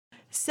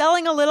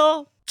Selling a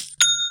little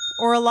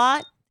or a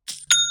lot?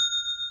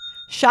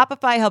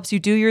 Shopify helps you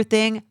do your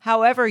thing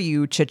however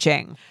you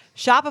cha-ching.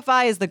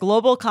 Shopify is the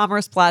global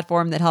commerce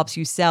platform that helps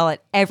you sell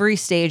at every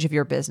stage of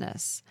your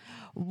business.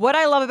 What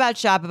I love about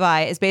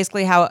Shopify is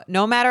basically how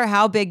no matter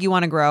how big you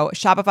want to grow,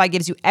 Shopify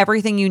gives you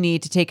everything you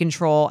need to take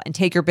control and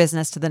take your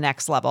business to the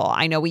next level.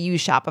 I know we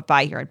use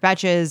Shopify here at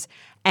Betches,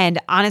 and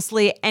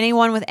honestly,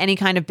 anyone with any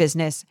kind of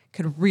business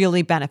could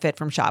really benefit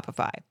from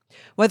Shopify.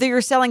 Whether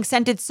you're selling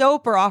scented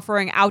soap or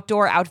offering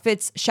outdoor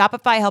outfits,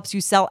 Shopify helps you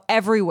sell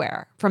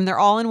everywhere, from their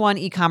all-in-one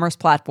e-commerce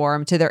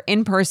platform to their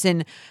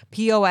in-person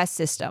POS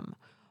system.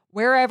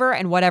 Wherever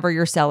and whatever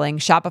you're selling,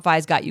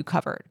 Shopify's got you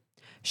covered.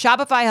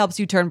 Shopify helps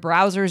you turn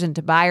browsers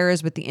into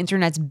buyers with the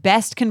internet's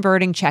best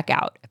converting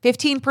checkout,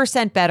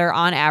 15% better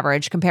on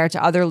average compared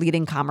to other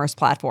leading commerce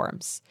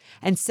platforms.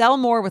 And sell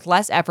more with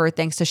less effort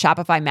thanks to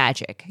Shopify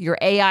Magic, your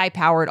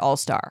AI-powered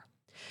all-star.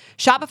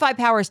 Shopify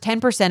powers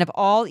 10% of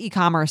all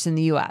e-commerce in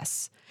the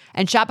U.S.,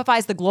 and Shopify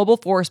is the global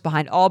force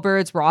behind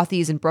Allbirds,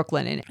 Rothy's, and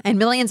Brooklyn, and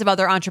millions of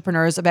other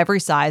entrepreneurs of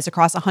every size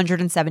across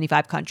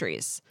 175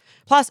 countries.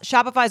 Plus,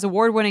 Shopify's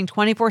award-winning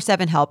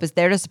 24/7 help is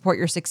there to support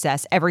your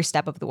success every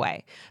step of the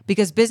way,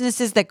 because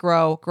businesses that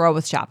grow, grow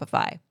with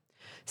Shopify.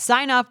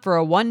 Sign up for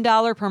a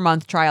 $1 per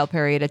month trial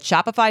period at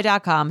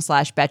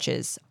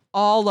shopify.com/betches,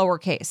 all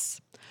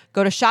lowercase.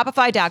 Go to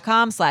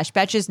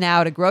shopify.com/betches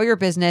now to grow your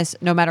business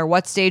no matter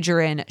what stage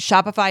you're in.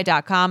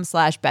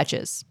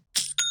 Shopify.com/betches.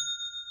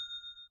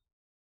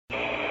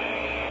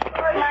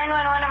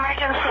 911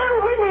 emergency.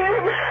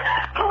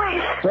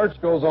 Police.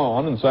 Search goes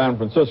on in San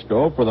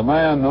Francisco for the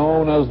man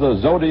known as the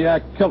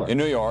Zodiac Killer. In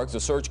New York, the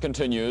search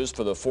continues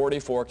for the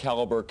 .44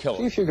 caliber See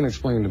killer. if you can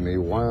explain to me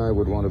why I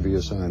would want to be a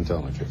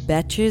Scientologist.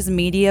 Betches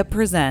Media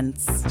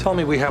presents Tell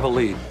me we have a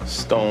lead.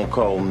 Stone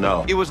Cold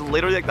no. It was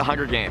literally like the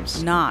Hunger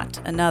Games. Not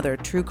Another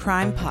True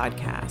Crime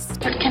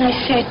Podcast. What can I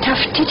say? Tough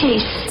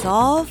titties. It's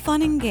all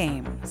fun and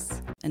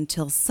games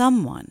until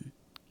someone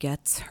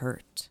gets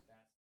hurt.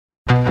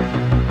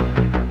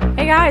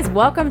 Hey guys,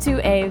 welcome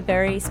to a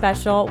very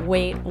special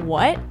Wait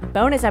What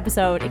bonus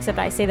episode, except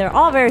I say they're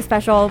all very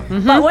special,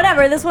 but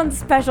whatever, this one's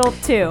special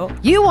too.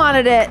 You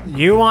wanted it.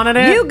 You wanted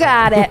it. You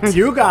got it.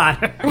 You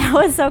got it. That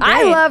was so great.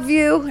 I love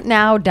you.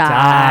 Now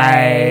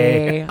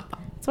die.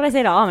 That's what I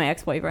say to all my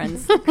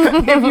ex-boyfriends.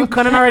 If you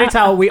couldn't already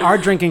tell, we are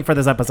drinking for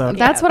this episode.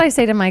 That's what I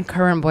say to my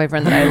current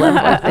boyfriend that I live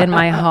with in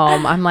my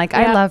home. I'm like,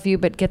 I love you,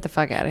 but get the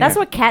fuck out of here. That's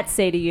what cats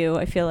say to you,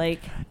 I feel like.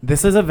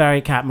 This is a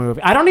very cat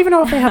movie. I don't even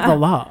know if they have the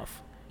love.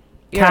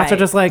 You're Cats right. are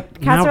just like,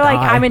 Cats now are like,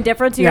 die. I'm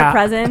indifferent to your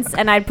presence,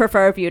 and I'd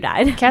prefer if you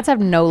died. Cats have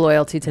no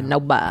loyalty to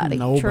nobody.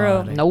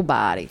 True.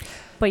 Nobody.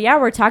 But yeah,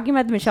 we're talking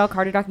about the Michelle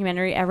Carter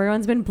documentary.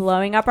 Everyone's been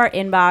blowing up our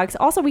inbox.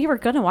 Also, we were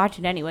going to watch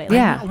it anyway. Like,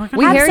 Yeah,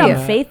 we have hear some you.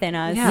 faith in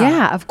us.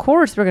 Yeah, of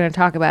course we're going to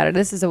talk about it.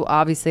 This is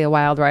obviously a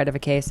wild ride of a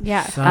case.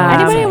 Yeah. So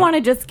Anybody awesome. want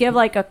to just give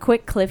like a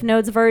quick Cliff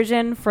Notes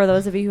version for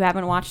those of you who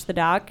haven't watched the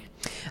doc?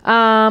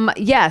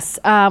 Yes.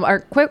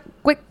 Our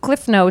quick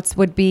Cliff Notes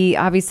would be,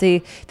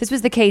 obviously, this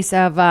was the case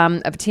of a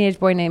teenage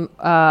boy named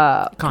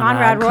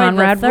Conrad Roy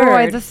Conrad III.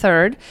 Roy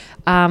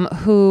III,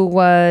 who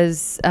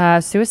was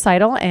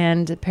suicidal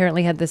and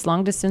apparently had this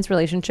long distance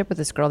relationship with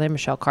this girl named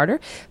Michelle Carter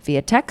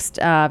via text,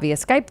 via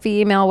Skype,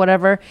 via email,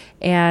 whatever.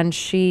 And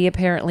she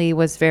apparently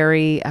was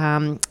very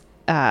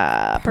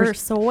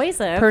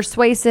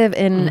persuasive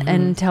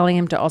in telling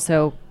him to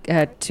also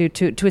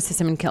to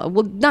assist him in killing.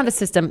 Well, not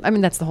assist him. I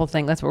mean, that's the whole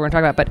thing. That's what we're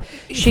going to talk about. But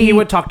he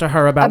would talk to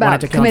her about wanting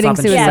to kill committing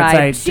himself. And suicide.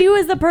 she would say, She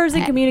was the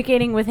person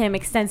communicating with him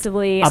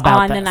extensively About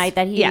on the this. night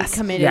that he Yes.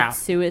 committed Yeah.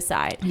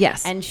 suicide.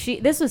 Yes. And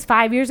this was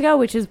 5 years ago,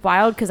 which is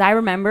wild because I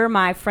remember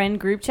my friend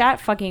group chat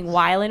fucking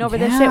wiling over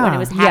this shit when it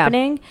was Yeah.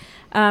 happening.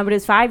 But it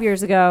was 5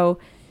 years ago.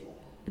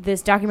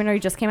 This documentary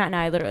just came out and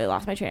I literally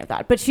lost my train of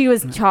thought. But she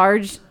was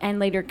charged and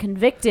later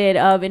convicted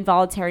of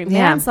involuntary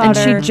manslaughter.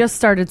 and she just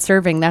started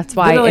serving. That's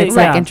why Literally, it's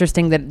like yeah.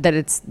 interesting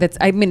that's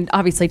I mean,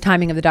 obviously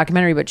timing of the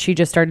documentary, but she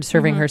just started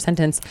serving her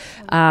sentence,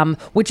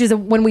 which is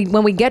when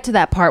we get to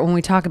that part, when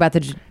we talk about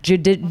the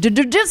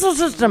judicial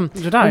system,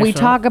 when we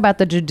talk about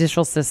the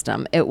judicial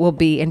system, it will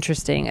be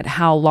interesting at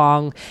how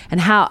long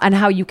and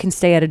how you can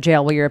stay out of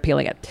jail while you're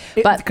appealing it.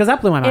 But because that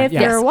blew my mind. if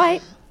Yes. you're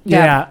white.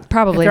 yeah,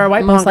 probably If you're a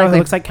white most blonde girl who likely.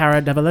 looks like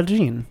Cara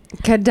Delevingne.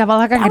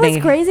 That was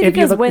crazy If you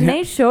because look- when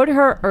they showed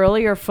her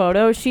earlier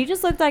photos, she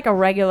just looked like a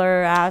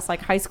regular ass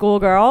like high school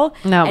girl.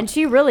 No. And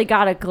she really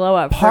got a glow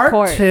up for Part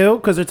court. 2,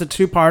 because it's a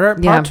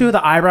two-parter. Yeah. Part 2,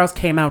 the eyebrows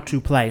came out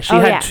to play. She Oh,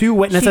 had yeah. two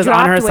witnesses She on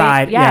dropped her weight.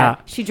 side. Yeah.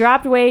 She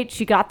dropped weight.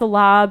 She got the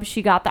lob.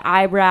 She got the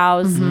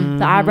eyebrows.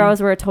 The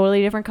eyebrows were a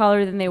totally different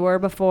color than they were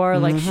before.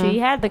 Like she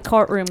had the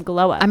courtroom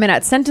glow up. I mean,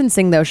 at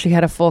sentencing though, she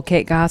had a full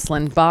Kate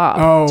Goslin bob.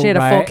 Oh, she had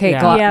a full right, Kate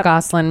yeah. Yep.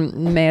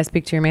 Goslin. May I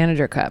speak to your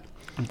manager cup?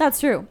 That's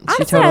true. She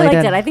Honestly, totally I liked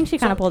did. it. I think she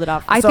kind of pulled it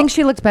off. I think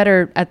she looked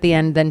better at the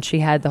end than she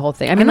had the whole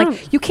thing. I mean,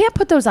 like, you can't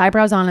put those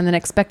eyebrows on and then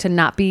expect to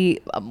not be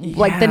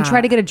like, then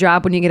try to get a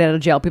job when you get out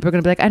of jail. People are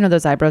going to be like, I know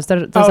those eyebrows.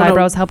 Those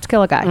eyebrows helped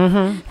kill a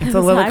guy. It's a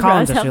Lily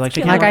Collins issue.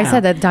 Like I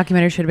said, that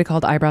documentary should be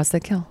called Eyebrows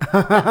That Kill.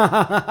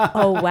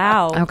 Oh,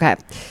 wow. Okay.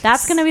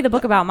 That's going to be the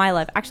book about my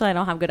life. Actually, I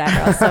don't have good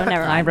eyebrows, so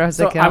never mind. Eyebrows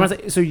So That Kill. I want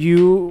to say, so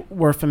you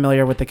were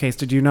familiar with the case.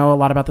 Did you know a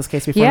lot about this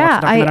case before? Yeah, you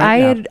watched the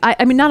documentary?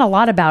 I mean, not a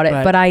lot about it,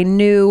 but I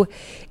knew.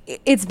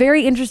 It's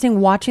very interesting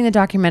watching the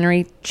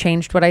documentary.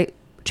 Changed what I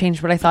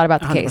thought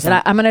about the case,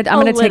 and I'm gonna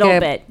take a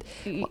bit.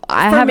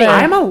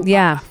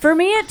 For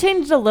me, it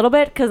changed a little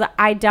bit because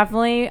I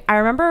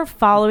remember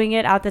following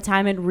it at the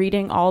time and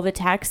reading all the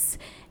texts.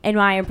 And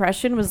my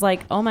impression was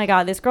like, oh my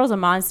God, this girl's a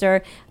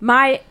monster.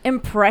 My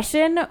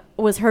impression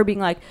was her being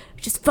like,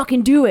 just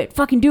fucking do it,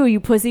 you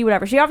pussy,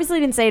 whatever. She obviously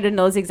didn't say it in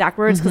those exact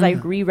words because I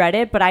reread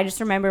it, but I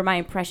just remember my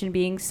impression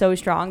being so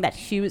strong that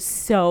she was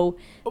so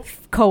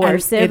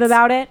coercive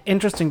about it.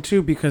 Interesting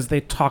too, because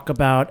they talk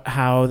about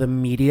how the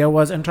media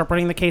was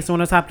interpreting the case when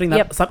it was happening.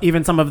 That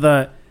even some of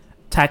the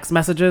text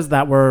messages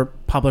that were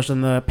published in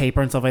the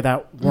paper and stuff like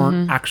that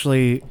weren't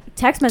actually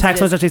text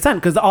messages she sent.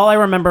 Because all I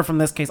remember from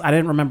this case, I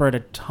didn't remember it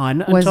a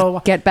ton until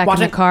get back in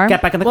the car.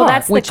 Get back in the car. car. Well,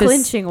 that's the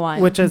clinching one.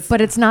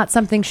 But it's not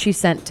something she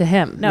sent to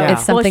him. No,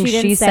 it's something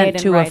she sent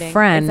to a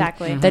friend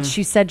that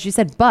she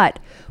said. But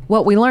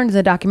what we learned in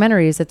the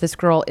documentary is that this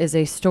girl is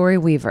a story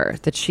weaver.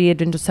 That she had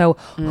been so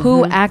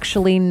who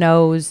actually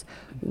knows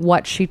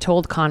what she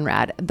told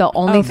Conrad. The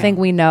only thing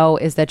we know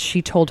is that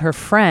she told her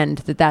friend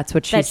that that's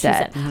what she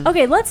said.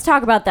 Okay, let's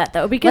talk about that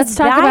though, because let's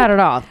talk about it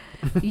all.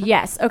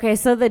 Yes. Okay.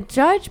 So the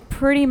judge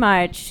pretty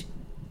much,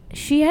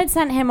 she had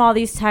sent him all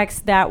these texts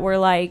that were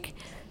like,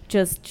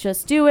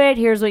 just do it.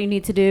 Here's what you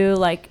need to do.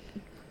 Like,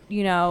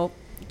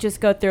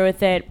 just go through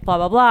with it. Blah,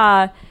 blah,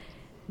 blah.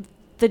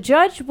 The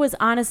judge was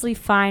honestly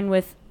fine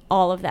with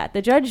all of that.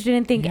 The judge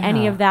didn't think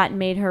any of that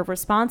made her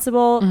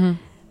responsible.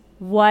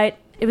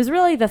 It was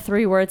really the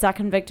 3 words that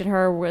convicted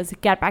her was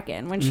get back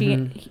in when she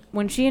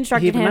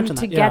instructed him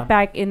to get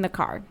back in the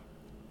car.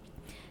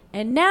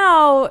 And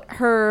now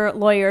her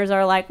lawyers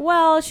are like,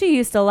 well, she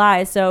used to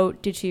lie. So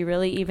did she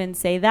really even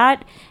say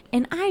that?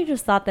 And I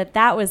just thought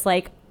that was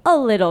like a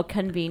little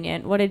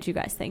convenient. What did you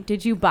guys think?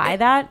 Did you buy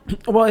that?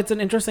 Well, it's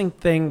an interesting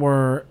thing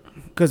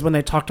because when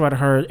they talked about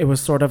her, it was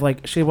sort of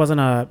like she wasn't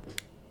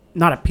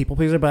not a people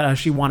pleaser, but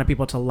she wanted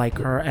people to like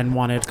her and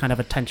wanted kind of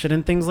attention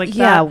and things like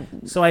that.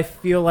 So I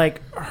feel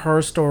like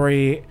her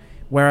story,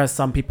 whereas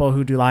some people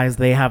who do lies,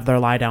 they have their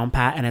lie down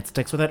pat and it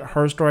sticks with it.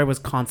 Her story was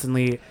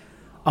constantly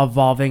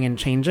evolving and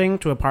changing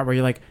to a part where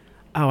you're like,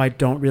 oh, I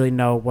don't really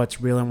know what's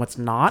real and what's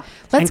not.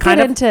 Let's get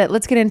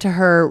into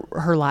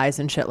her lies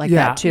and shit like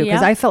that too,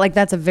 because I felt like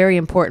that's a very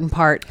important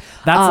part.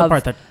 That's the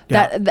part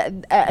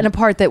and a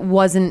part that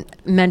wasn't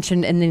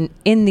mentioned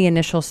in the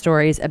initial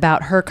stories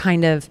about her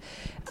kind of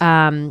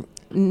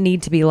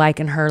need to be like,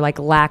 and her like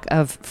lack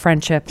of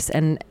friendships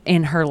and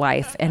in her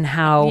life, and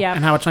how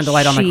it shined a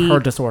light on like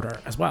her disorder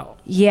as well.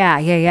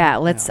 I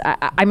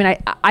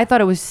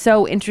thought it was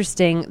so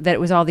interesting that it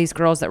was all these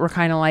girls that were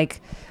kind of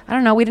like, I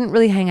don't know, we didn't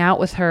really hang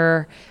out with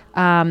her,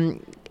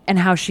 and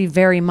how she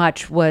very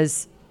much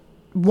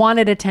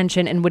wanted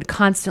attention and would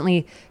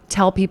constantly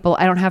tell people,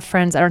 I don't have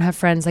friends.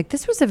 Like,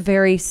 this was a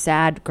very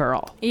sad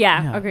girl.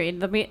 Yeah. Agreed.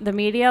 The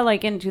media,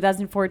 like in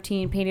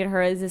 2014, painted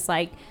her as this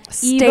like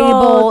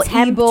stable,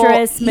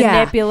 temptress,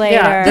 manipulator.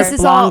 Yeah, this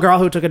is blonde girl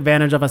who took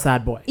advantage of a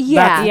sad boy.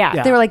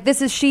 Yeah. They were like,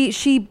 this is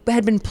she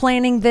had been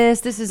planning this.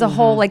 This is a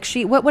whole like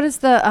what is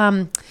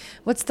the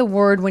what's the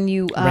word when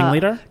you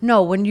ringleader?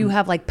 No, when you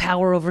have like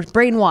power over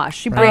brainwash.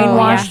 She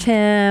brainwashed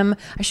him.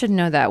 I should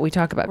know that. We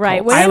talk about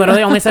cults. I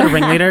literally only said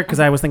ringleader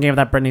because I was thinking of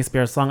that Britney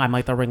Spears song. I'm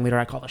like the ringleader.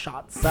 I call the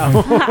shots. So. The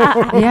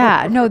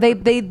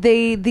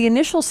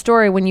initial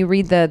story when you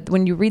read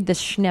the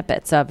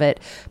snippets of it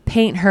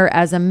paint her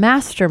as a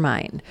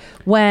mastermind.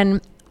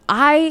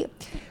 I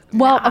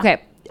want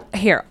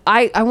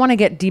to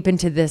get deep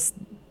into this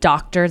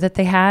doctor that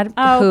they had.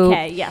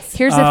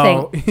 Here's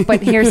the thing.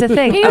 But here's the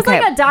thing. He was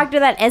like a doctor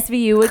that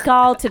SVU would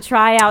call to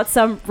try out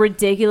some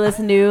ridiculous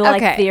new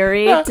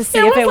theory to see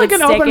if it would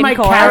stick in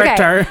court.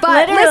 Character.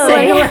 But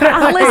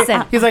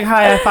listen. He's like,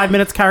 hi, I have 5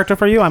 minutes character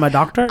for you. I'm a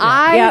doctor.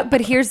 But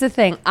here's the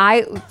thing.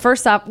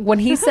 First off, when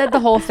he said the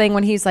whole thing,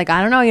 when he's like,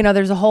 I don't know,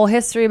 there's a whole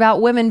history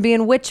about women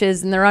being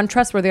witches and they're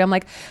untrustworthy. I'm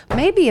like,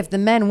 maybe if the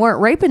men weren't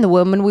raping the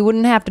women, we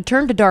wouldn't have to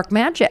turn to dark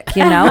magic,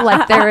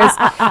 like there is.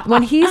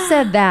 When he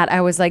said that,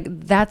 I was like,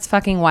 that's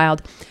fucking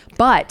wild.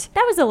 But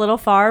that was a little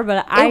far,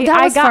 but I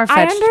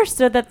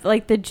understood that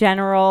like the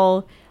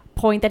general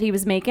point that he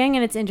was making,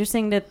 and it's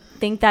interesting to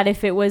think that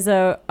if it was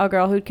a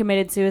girl who'd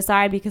committed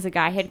suicide because a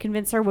guy had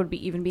convinced her, would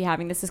even be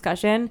having this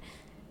discussion.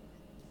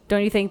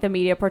 Don't you think the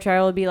media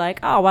portrayal would be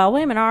like, oh well,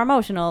 women are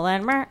emotional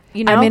and I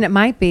mean, it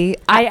might be.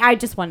 I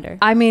just wonder.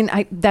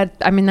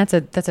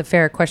 That's a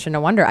fair question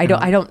to wonder. I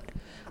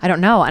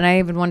don't know, and I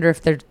even wonder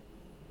if they're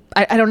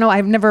I don't know.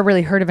 I've never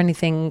really heard of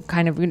anything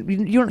kind of.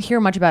 You don't hear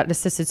much about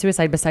assisted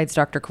suicide besides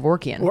Dr.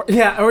 Kevorkian. Or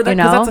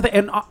that's the thing.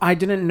 And I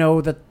didn't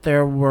know that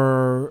there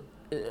were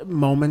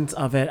moments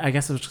of it. I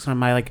guess it was just kind of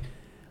my like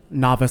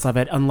novice of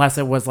it, unless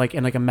it was like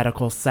in like a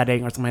medical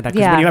setting or something like that.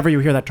 Because whenever you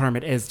hear that term,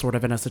 it is sort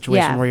of in a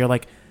situation where you're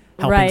like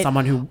helping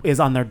someone who is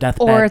on their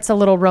deathbed. Or it's a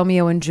little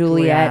Romeo and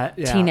Juliet.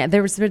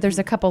 There's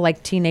a couple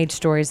like teenage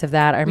stories of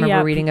that. I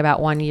remember reading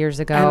about one years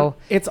ago,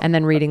 and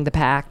then reading The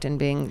Pact and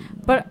being.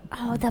 But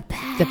The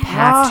Pact. The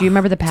Pact. Do you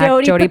remember The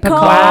Pact? Jodie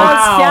Picoult.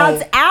 Wow.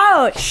 Shouts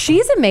out.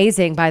 She's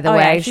amazing, by the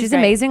way. She's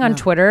amazing on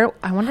Twitter.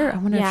 I wonder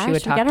if she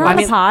would talk to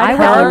us.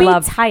 I would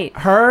love tight.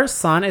 Her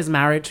son is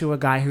married to a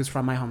guy who's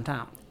from my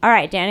hometown. All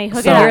right, Danny,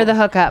 hook it up. You're the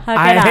hookup.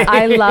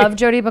 I love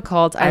Jodie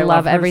Picoult. I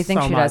love everything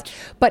she does.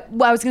 But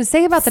what I was going to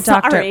say about the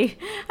doctor. Sorry,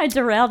 I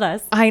derailed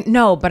us. I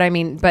know, but I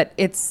mean,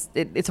 it's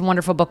a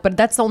wonderful book. But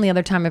that's the only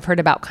other time I've heard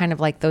about kind of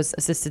like those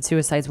assisted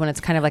suicides when it's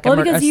kind of like a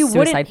because you suicide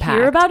wouldn't pact.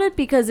 hear about it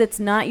because it's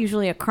not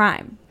usually a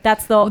crime. That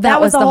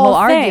was the whole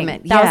thing.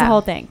 argument. That was the whole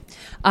thing.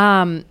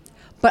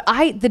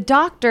 But the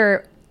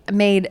doctor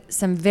made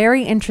some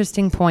very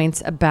interesting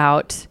points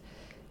about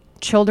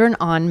children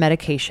on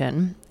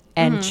medication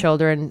and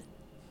children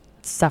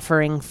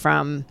suffering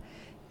from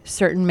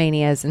certain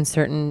manias and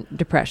certain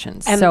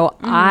depressions. And so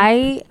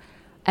I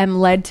am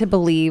led to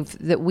believe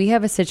that we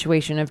have a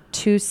situation of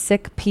two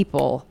sick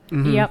people.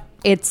 Yep.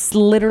 It's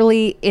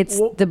literally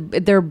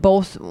they're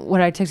both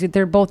what I texted.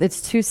 They're both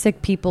it's two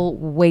sick people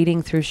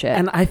wading through shit.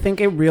 And I think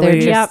it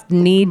really they're just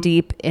knee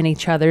deep in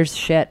each other's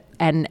shit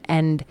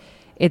and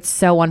it's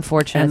so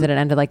unfortunate that it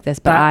ended like this.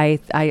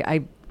 But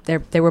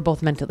they were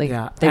both mentally.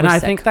 Yeah. They and were I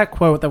sick. think that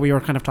quote that we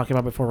were kind of talking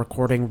about before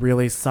recording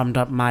really summed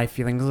up my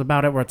feelings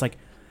about it, where it's like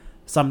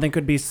something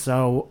could be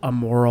so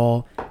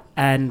immoral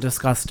and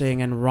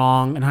disgusting and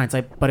wrong in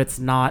hindsight, but it's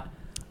not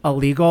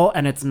illegal,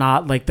 and it's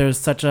not like there's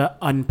such a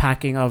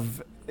unpacking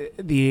of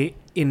the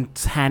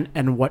intent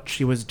and what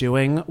she was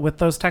doing with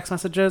those text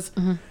messages,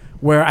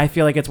 where I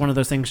feel like it's one of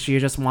those things she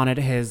just wanted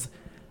his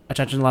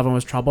attention level and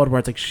was troubled, where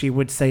it's like she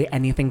would say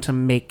anything to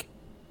make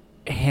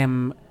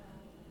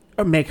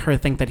her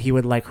think that he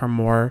would like her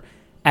more.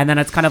 And then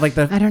it's kind of like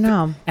I don't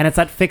know. And it's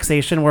that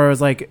fixation where it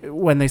was like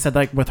when they said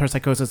like with her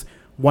psychosis,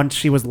 once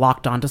she was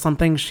locked onto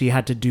something, she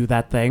had to do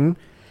that thing.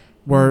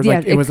 Where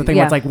like it was the thing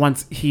where it's like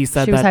once he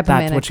said that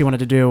that's what she wanted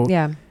to do.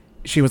 Yeah.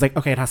 She was like,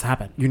 okay, it has to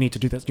happen. You need to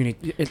do this. You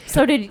need it.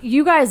 So did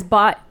you guys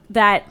bought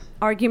that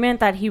argument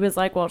that he was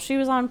like, well, she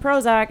was on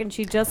Prozac and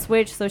she just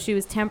switched, so she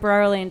was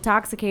temporarily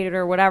intoxicated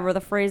or whatever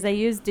the phrase they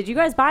used? Did you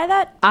guys buy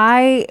that?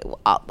 I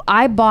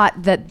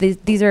bought that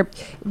these are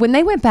when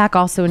they went back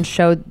also and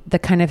showed the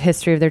kind of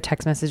history of their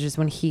text messages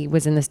when he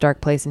was in this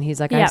dark place and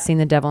he's like, I've seen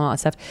the devil and all that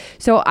stuff.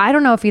 So I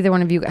don't know if either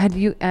one of you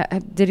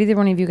did either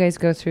one of you guys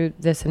go through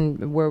this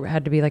and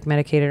had to be like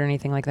medicated or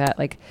anything like that?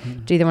 Like,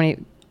 did either one of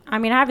you? I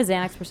mean, I have a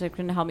Xanax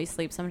prescription to help me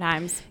sleep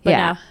sometimes. But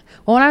yeah. No.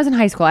 Well, when I was in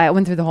high school, I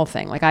went through the whole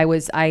thing. Like I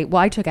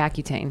took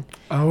Accutane.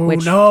 Oh,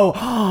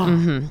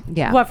 no.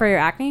 Yeah. What, for your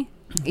acne?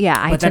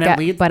 Yeah, I took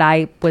it, but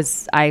I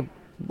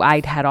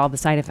had all the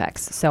side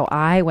effects. So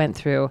I went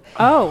through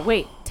tell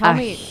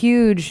me.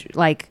 Huge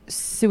like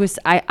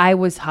suicide. I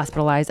was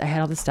hospitalized. I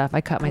had all this stuff. I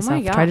cut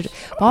myself. Tried to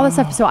all this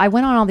stuff. So I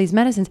went on all these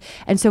medicines.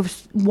 And so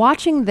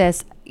watching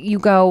this, you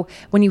go,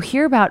 when you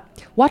hear about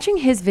watching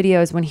his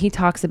videos when he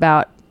talks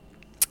about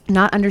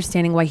not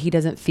understanding why he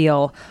doesn't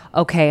feel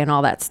okay and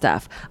all that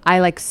stuff. I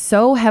like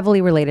so heavily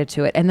related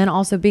to it. And then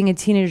also being a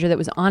teenager that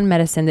was on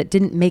medicine that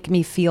didn't make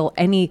me feel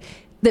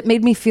that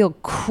made me feel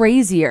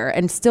crazier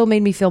and still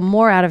made me feel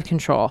more out of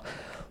control.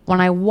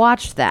 When I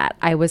watched that,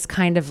 I was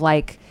kind of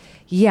like,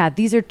 yeah,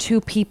 these are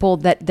two people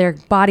that their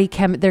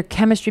their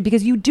chemistry,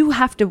 because you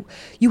have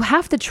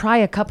to try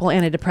a couple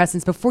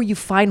antidepressants before you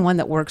find one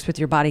that works with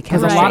your body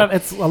chemistry.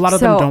 Because a lot of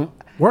them don't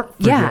work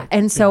for you.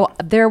 And so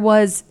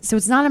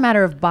it's not a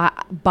matter of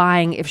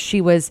buying if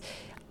she was,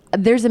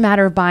 there's a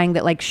matter of buying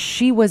that like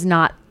she was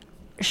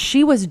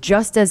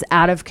just as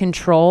out of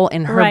control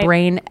in her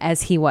brain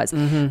as he was.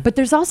 But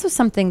there's also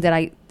something that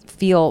I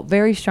feel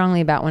very strongly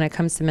about when it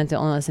comes to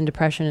mental illness and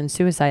depression and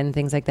suicide and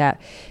things like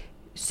that.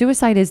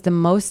 Suicide is the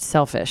most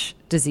selfish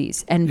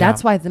disease. And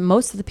that's why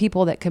most of the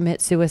people that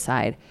commit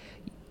suicide,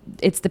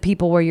 it's the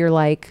people where you're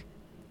like,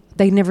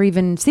 they never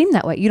even seem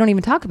that way. You don't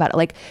even talk about it.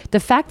 Like the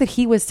fact that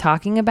he was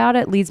talking about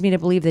it leads me to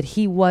believe that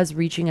he was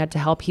reaching out to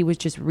help. He was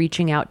just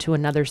reaching out to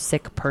another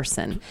sick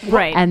person.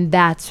 Right. And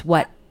that's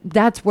what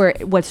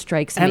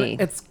strikes me.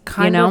 It's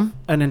kind of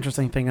an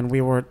interesting thing. And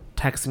we were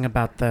texting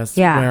about this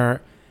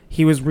where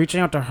he was reaching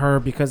out to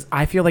her because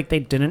I feel like they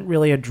didn't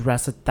really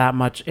address it that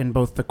much in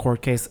both the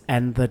court case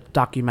and the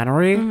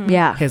documentary.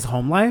 Yeah. His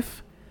home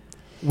life,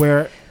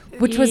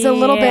 which was a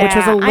little bit.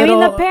 I mean,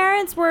 the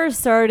parents were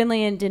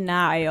certainly in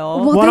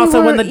denial. Well,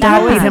 also when the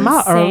dad beat him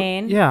up.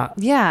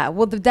 Yeah.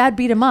 Well, the dad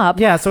beat him up.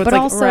 Yeah. So it's but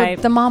like, also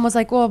the mom was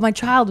like, "Well, my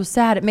child was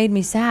sad. It made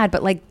me sad."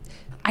 But like,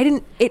 I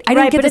didn't get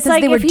the sense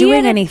like they were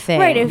doing anything.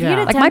 Right. If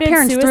like my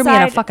parents threw me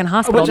in a fucking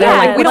hospital. They're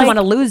like, "We don't want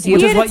to lose you."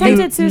 He had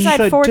attempted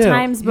suicide 4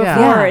 times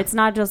before. It's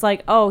not just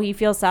like, oh, he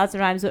feels sad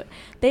sometimes.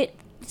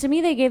 to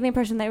me, they gave the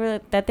impression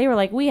that they were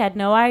like, we had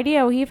no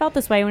idea he felt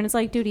this way. When it's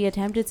like, dude, he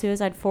attempted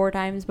suicide 4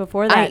 times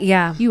before that.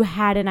 You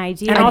had an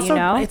idea. And also, you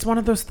know? it's one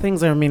of those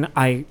things. I mean,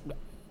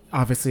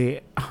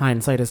 obviously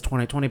hindsight is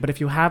 20/20, but if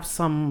you have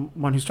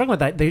someone who's struggling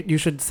with that, you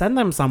should send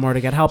them somewhere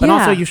to get help. And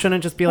also, you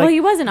shouldn't just be like, well,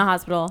 he was in a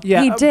hospital.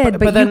 Yeah, he did,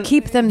 but then you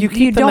keep them.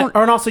 You don't,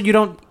 and also you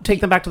don't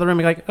take them back to the room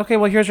and be like, okay,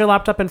 well, here's your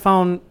laptop and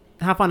phone.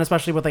 Have fun,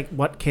 especially with like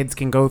what kids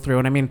can go through.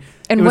 And I mean,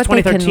 it was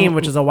 2013,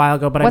 which is a while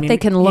ago, but what I mean, they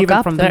can look even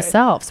up from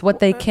themselves, what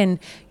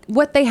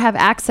they have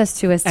access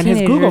to as and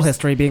teenagers. his Google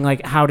history being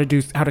like how to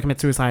commit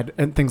suicide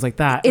and things like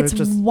that. It's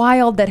just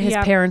wild that his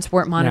parents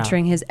weren't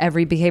monitoring his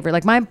every behavior.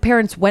 Like my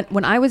parents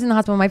when I was in the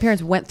hospital, my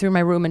parents went through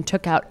my room and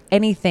took out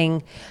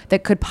anything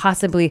that could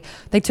possibly.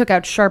 They took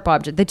out sharp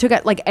objects. They took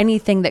out like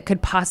anything that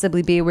could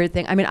possibly be a weird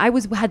thing. I mean, I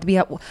was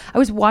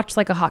watched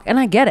like a hawk, and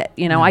I get it.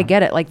 You know, I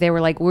get it. Like they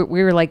were like we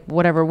were like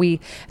whatever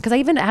because I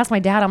even asked my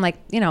dad. I'm like,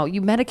 you know,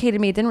 you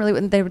medicated me. It didn't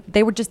really.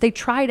 They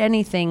tried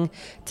anything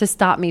to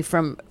stop me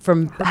from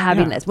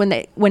having this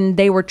when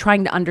they were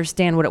trying to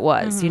understand what it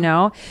was, you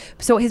know?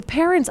 So his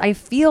parents, I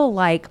feel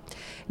like,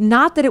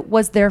 not that it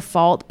was their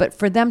fault, but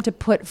for them to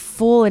put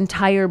full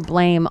entire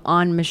blame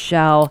on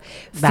Michelle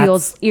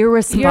feels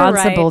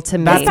irresponsible to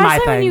me. That's my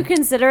Especially thing. when you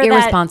consider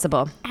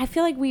irresponsible. I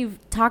feel like we've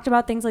talked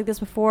about things like this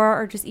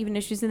before, or just even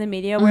issues in the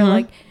media where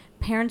like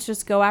parents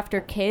just go after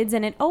kids,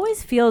 and it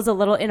always feels a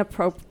little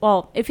inappropriate.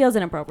 Well, it feels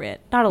inappropriate.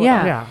 Not a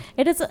little. Yeah.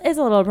 It is a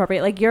little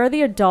appropriate. Like, you're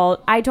the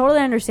adult. I totally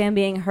understand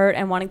being hurt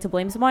and wanting to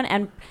blame someone.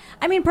 And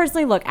I mean,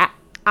 personally, look,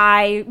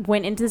 I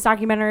went into this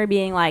documentary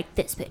being like,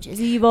 this bitch is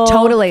evil.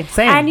 Totally.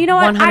 Same. And you know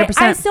what?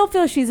 100%. I still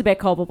feel she's a bit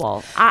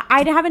culpable.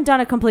 I haven't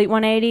done a complete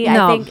 180.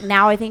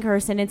 No. I think her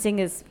sentencing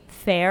is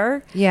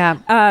fair. Yeah.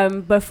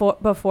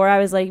 Before I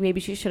was like, maybe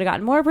she should have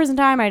gotten more prison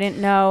time. I didn't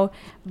know.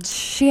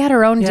 She had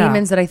her own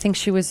demons that I think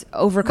she was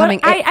overcoming.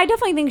 But I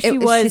definitely think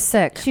she's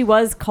sick. She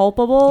was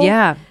culpable.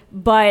 Yeah.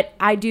 But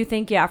I do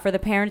think, for the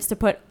parents to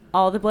put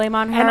all the blame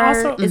on her And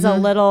also- is a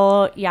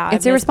little,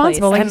 it's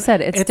irresponsible. Like you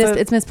said,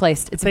 it's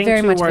misplaced. It's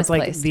very much misplaced.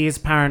 Like these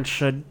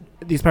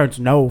parents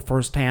know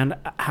firsthand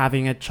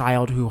having a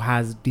child who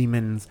has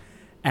demons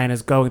and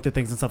is going through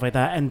things and stuff like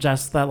that, and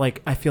just that,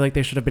 like, I feel like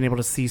they should have been able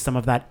to see some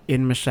of that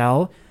in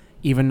Michelle,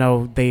 even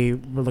though they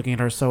were looking at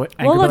her so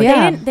angry. Well, look,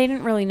 they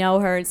didn't really know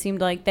her. It seemed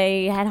like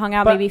they had hung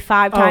out maybe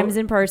 5 times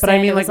in person. But I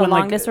mean, it was like, a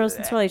long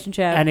distance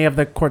relationship. Any of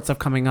the court stuff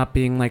coming up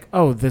being like,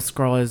 oh, this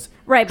girl is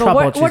right, but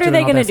troubled. what are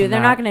they going to do? They're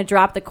not going to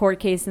drop the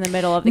court case in the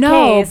middle of the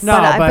case. case.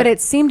 But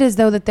it seemed as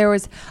though that there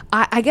was,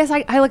 I guess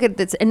I look at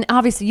this, and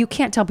obviously you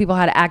can't tell people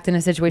how to act in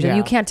a situation. Yeah.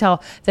 You can't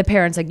tell the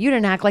parents, like, you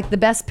didn't act like the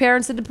best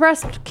parents, a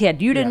depressed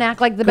kid. You didn't act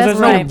like the best.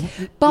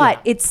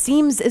 But it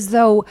seems as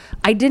though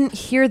I didn't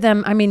hear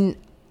them. I mean,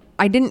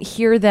 I didn't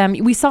hear them.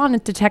 We saw in the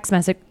text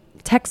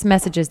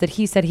messages that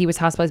he said he was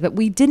hospitalized, but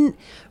we didn't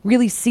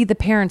really see the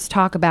parents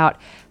talk about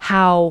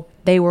how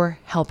they were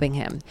helping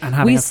him.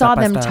 We saw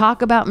them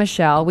talk about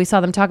Michelle. We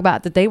saw them talk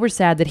about that they were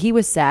sad, that he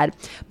was sad,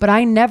 but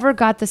I never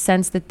got the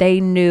sense that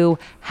they knew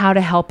how to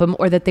help him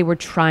or that they were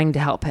trying to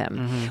help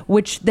him,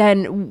 which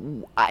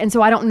then, and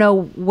so I don't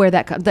know where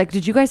that comes. Like,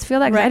 did you guys feel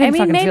that? Right. I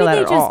mean, maybe feel that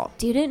they at just all.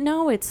 didn't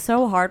know. It's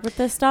so hard with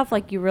this stuff.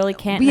 Like, you really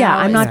can't Yeah, know.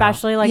 I'm not-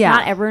 especially like Yeah.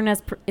 not everyone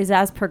is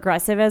as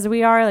progressive as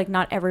we are. Like,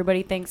 not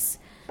everybody thinks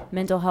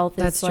mental health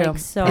is That's like true.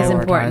 so Is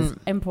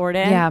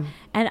important. Yeah.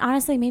 And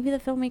honestly, maybe the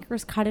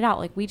filmmakers cut it out.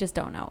 Like, we just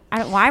don't know.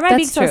 Why am I That's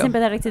being so true.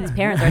 sympathetic to these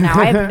parents right now?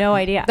 I have no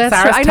idea. That's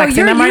Sarah's true. I know texting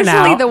you're them right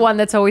usually now. the one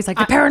that's always like,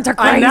 the parents are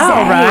I crazy. know,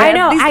 right? I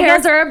know. These I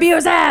parents guess- are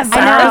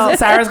abusive.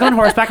 Sarah's going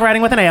horseback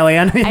riding with an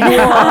alien. I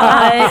know.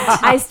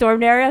 I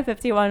stormed Area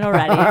 51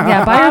 already.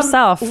 Yeah, by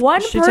herself.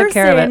 One She person took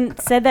care of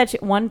it. said that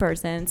one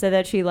person said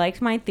that she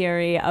liked my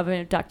theory of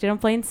an abducted in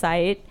plain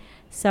sight.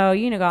 So,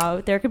 you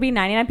know, there could be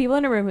 99 people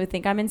in a room who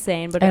think I'm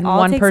insane, but And all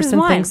it one takes is person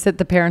one. thinks that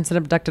the parents that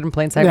abducted in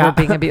plain sight Yeah. were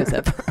being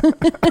abusive.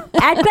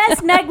 At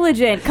best,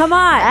 negligent. Come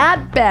on.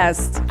 At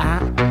best.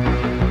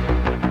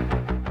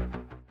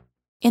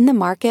 In the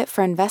market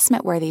for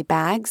investment-worthy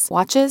bags,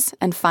 watches,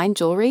 and fine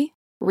jewelry,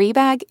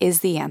 Rebag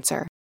is the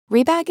answer.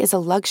 Rebag is a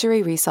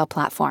luxury resale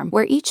platform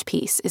where each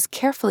piece is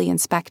carefully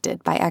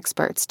inspected by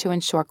experts to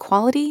ensure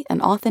quality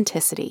and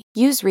authenticity.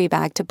 Use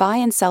Rebag to buy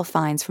and sell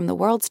finds from the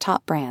world's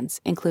top brands,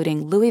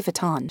 including Louis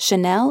Vuitton,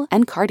 Chanel,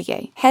 and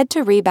Cartier. Head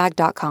to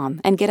Rebag.com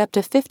and get up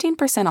to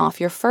 15% off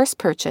your first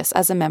purchase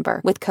as a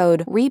member with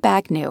code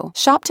REBAGNEW.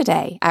 Shop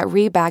today at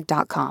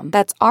Rebag.com.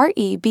 That's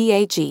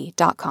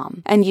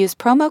REBAG.com. And use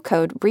promo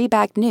code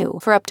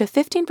REBAGNEW for up to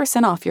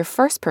 15% off your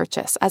first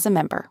purchase as a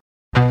member.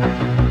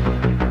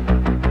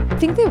 I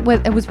think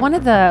that it was one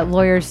of the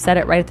lawyers said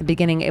it right at the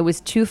beginning. It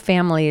was 2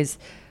 families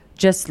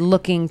just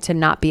looking to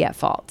not be at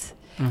fault.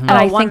 And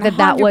I think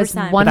that was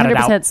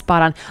 100%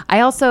 spot on.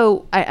 I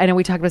also, I know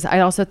we talked about this.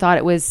 I also thought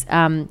it was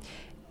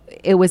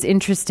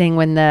interesting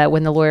when the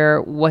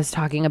lawyer was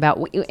talking about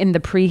in the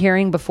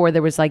pre-hearing before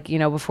there was like, you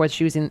know, before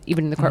she was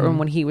even in the courtroom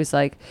when he was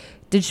like,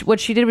 what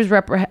she did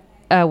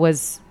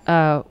was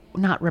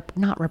not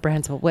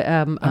reprehensible,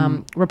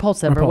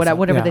 repulsive or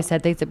whatever they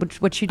said. They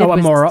said what she did was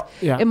immoral.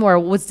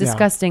 Immoral was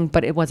disgusting,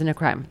 but it wasn't a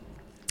crime.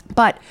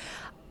 But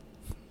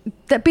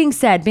that being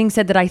said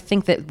that I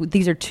think that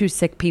these are two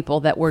sick people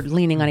that were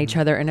leaning on each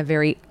other in a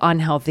very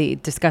unhealthy,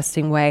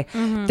 disgusting way.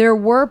 There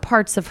were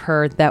parts of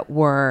her that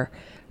were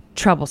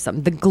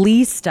troublesome. The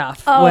Glee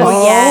stuff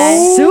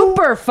was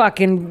super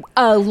fucking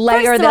a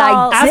layer First of that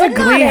all, I As a did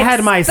Glee not head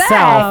expect.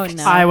 myself, Oh,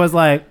 no. I was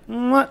like,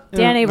 what?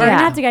 Danny, we're Yeah.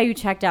 gonna have to get you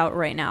checked out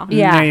right now.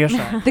 Yeah, you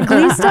should. the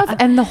Glee stuff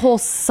and the whole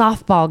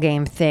softball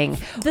game thing.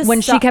 The When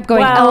she kept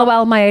going, well-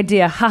 LOL, my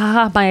idea, ha ha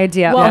ha, my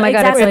idea. Well, Oh my god,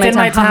 exactly. it's It's in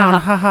my ha, ha, town. ha.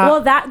 Ha ha.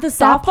 Well, the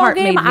softball part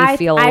game, made me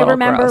feel a I little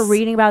remember gross.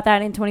 reading about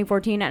that in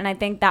 2014, and I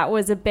think that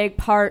was a big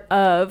part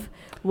of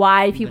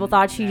why people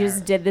thought she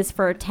just did this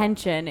for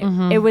attention.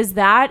 It was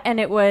that, and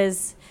it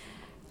was,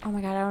 oh my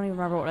god, I don't even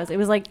remember what it was. It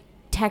was like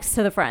text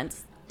to the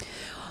friends.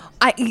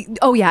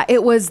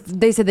 It was.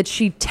 They said that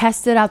she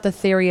tested out the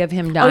theory of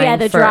him dying. Oh yeah,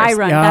 the first. dry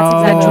run. That's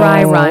exactly The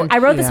dry run. I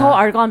wrote this Yeah. whole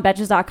article on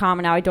Betches.com,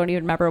 and now I don't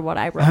even remember what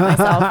I wrote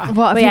myself.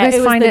 Well, if But you yeah, guys it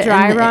was find the it,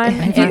 dry in the, run.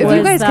 if It you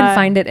was, guys can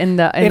find it in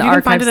the If you can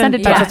archive, find it send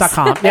in it to us.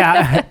 Texas.com.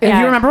 Yeah. If Yeah.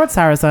 you remember what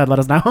Sarah said, let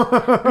us know.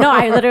 No,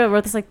 I literally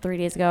wrote this like 3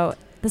 days ago.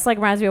 This like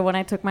reminds me of when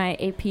I took my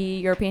AP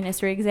European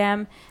History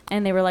exam,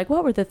 and they were like,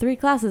 "What were the 3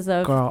 classes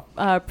of Girl.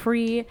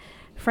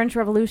 pre-French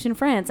Revolution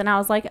France?" And I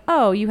was like,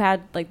 "Oh, you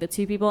had like the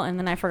 2 people," and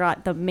then I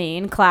forgot the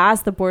main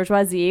class, the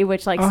bourgeoisie,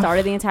 which like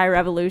started the entire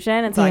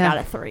revolution, and so I Yeah. got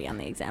a 3 on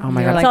the exam. Oh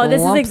my You're God. like, So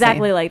this is "Whoopsie."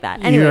 exactly like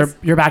that. Anyways,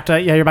 You're back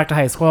to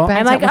high school. Back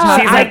I'm to like, what oh,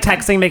 She's I- like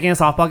texting, making a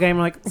softball game.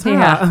 I'm like,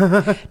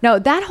 Yeah. No,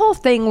 that whole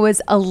thing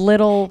was a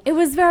little. it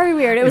was very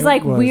weird. It was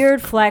like was. weird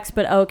flex,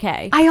 but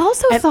okay. I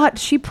also thought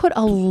she put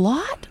a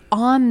lot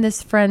on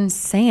this friend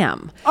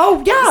Sam.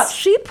 Oh yeah.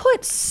 She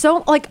put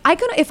so like I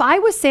could if I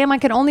was Sam, I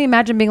could only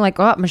imagine being like,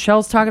 oh,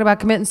 Michelle's talking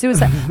about committing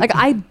suicide. Like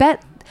I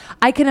bet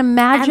I can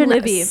imagine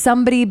Libby.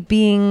 somebody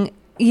being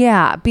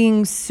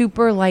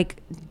super like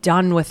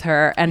done with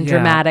her and Yeah.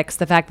 dramatics.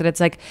 The fact that it's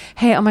like,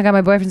 hey, oh my god,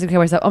 my boyfriend's gonna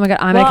kill myself. Oh my god,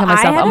 I'm gonna kill I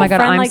myself. had Oh my a god,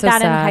 friend I'm like so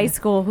that sad. in high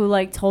school who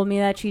like told me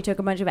that she took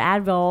a bunch of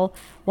Advil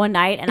one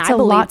night, and It's I a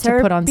believed lot to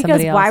her put on because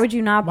somebody why else. would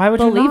you not Why would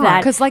you believe not?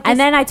 that? 'Cause, like, and if-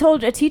 then I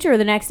told a teacher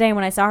the next day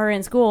when I saw her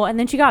in school, and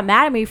then she got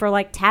mad at me for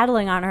like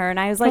tattling on her, and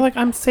I was Like, like,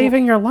 I'm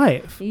saving your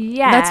life.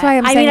 yeah, That's why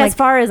I'm I saying, mean, like, as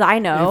far as I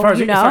know, As far as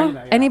you you- sorry, know,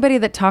 yeah. Anybody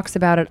that talks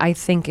about it, I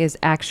think, is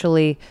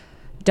actually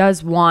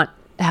does want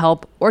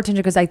help or attention,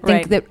 because I think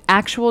Right. that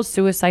actual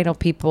suicidal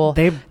people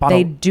They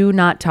bottle- do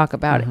not talk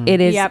about it.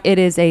 It is Yep. it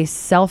is a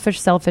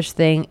selfish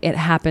thing. It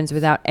happens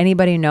without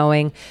anybody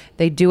knowing.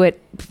 They do it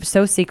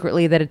so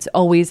secretly that it's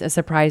always a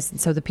surprise.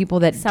 And so the people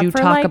that Except do for,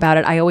 talk like- about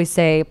it, I always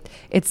say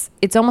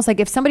it's almost like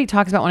if somebody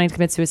talks about wanting to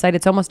commit suicide,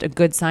 it's almost a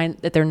good sign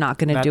that they're not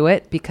going to That- do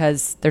it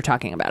because they're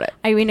talking about it.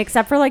 I mean,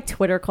 except for like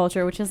Twitter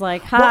culture, which is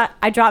like, ha,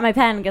 I dropped my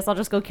pen. Guess I'll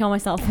just go kill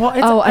myself. Well, it's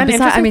Oh, an besides-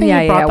 interesting I mean, thing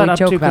yeah, you brought yeah, that we up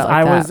joke too, because about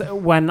it I like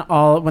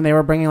was when they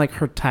were bringing like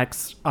her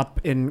texts up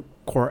in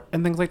court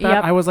and things like that.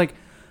 Yep. I was like,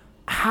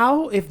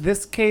 how if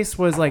this case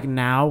was like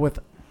now with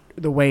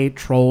the way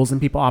trolls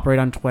and people operate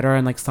on Twitter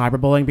and like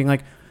cyberbullying, being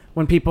like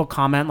when people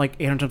comment like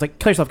 800 times like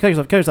kill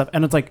yourself,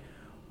 and it's like,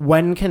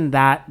 when can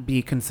that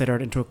be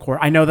considered into a court?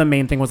 I know the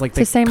main thing was like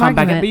the same come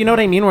back, argument. but you know what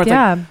I mean? Where it's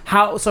Yeah. like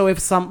how so if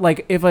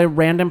if a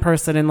random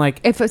person in like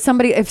If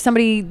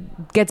somebody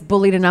gets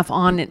bullied enough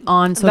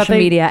on social they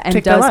media and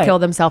take their does life. kill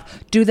themselves,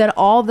 do that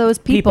all those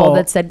people People-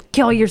 that said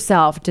kill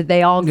yourself, did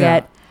they all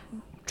Yeah. get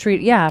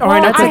treated? Yeah, or I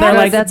know that's, that a, they're good-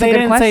 like that's they a good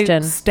didn't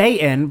question. say stay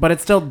in, but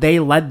it's still they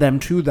led them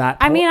to that.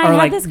 I mean, I or, had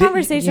like, this the-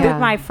 conversation yeah.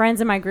 with my friends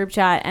in my group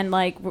chat, and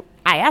like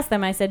I asked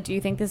them, I said, "Do you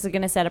think this is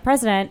going to set a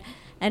precedent?"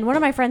 And one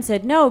of my friends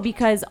said, "No,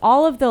 because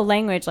all of the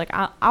language, like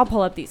I'll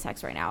pull up these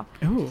texts right now."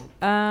 Ooh.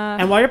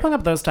 And while you're pulling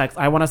up those texts,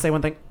 I want to say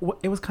one thing.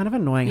 It was kind of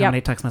annoying how Yep.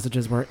 many text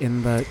messages were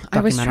in the documentary.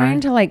 I was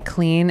trying to like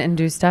clean and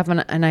do stuff,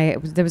 and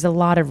there was a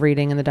lot of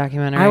reading in the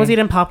documentary. I was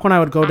eating popcorn. I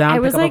would go down. I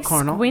pick was up like a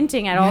kernel.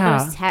 squinting at all Yeah.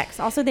 those texts.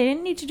 Also, they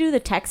didn't need to do the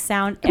text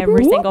sound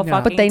every single Yeah.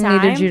 fucking but they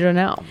time. needed you to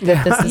know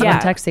that this is Yeah.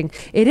 what texting.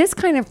 It is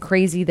kind of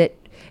crazy that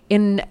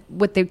in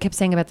what they kept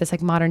saying about this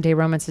like modern day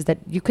romance is that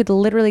you could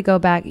literally go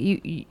back.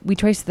 We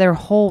traced their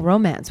whole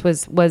romance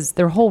was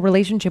their whole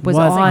relationship was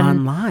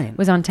online.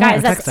 was on text.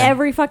 Guys, that's texting.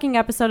 every fucking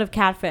episode of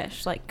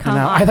Catfish. Like, I come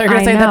know. on. I thought you were gonna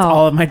I say that's know.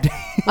 all of my day.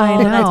 I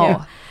Oh, that know.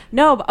 too.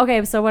 No, but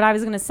okay. So what I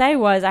was gonna say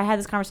was I had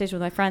this conversation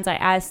with my friends. I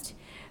asked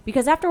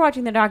because after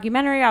watching the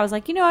documentary, I was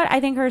like, you know what? I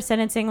think her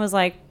sentencing was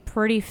like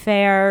pretty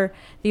fair.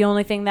 The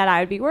only thing that I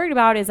would be worried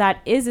about is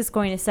this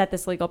going to set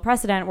this legal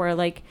precedent where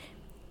like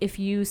if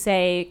you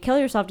say kill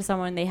yourself to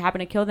someone, they happen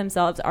to kill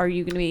themselves, are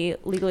you going to be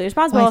legally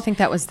responsible? Well, I think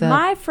that was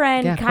my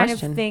friend kind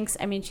question. of thinks.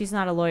 I mean, she's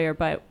not a lawyer,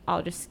 but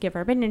I'll just give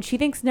her opinion. She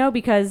thinks no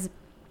because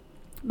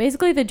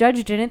basically the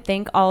judge didn't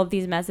think all of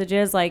these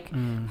messages, like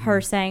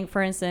her saying,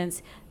 for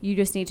instance, you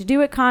just need to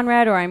do it,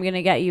 Conrad, or I'm going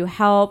to get you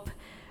help.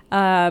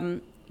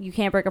 You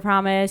can't break a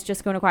promise.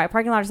 Just go in a quiet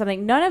parking lot or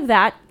something. None of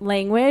that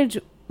language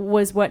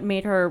was what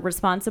made her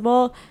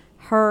responsible.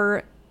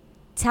 Her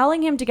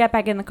telling him to get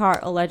back in the car,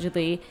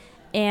 allegedly,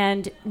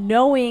 and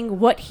knowing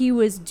what he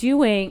was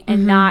doing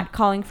and not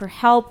calling for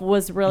help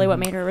was really what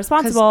made her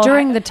responsible.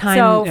 during the time-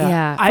 so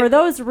Yeah. for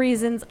those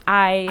reasons,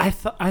 I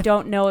I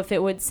don't know if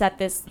it would set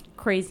this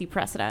crazy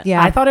precedent.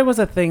 Yeah. I thought it was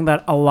a thing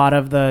that a lot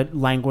of the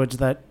language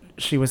that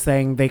she was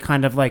saying they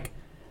kind of like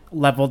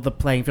leveled the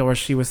playing field where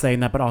she was saying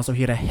that, but also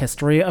he had a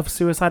history of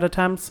suicide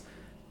attempts.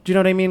 Do you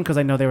know what I mean? Because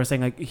I know they were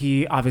saying like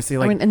he obviously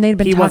like, and they'd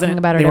been talking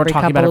about it every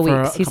couple of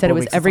weeks. He said it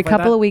was every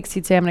couple of weeks.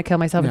 He'd say, "I'm going to kill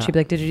myself," and she'd be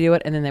like, "Did you do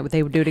it?" And then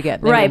they would do it again.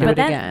 Right,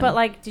 but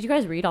like, did you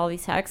guys read all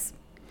these texts?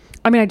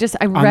 I mean,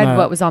 I read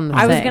what was on the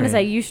thing. I was going to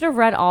say you should have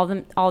read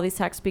all these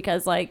texts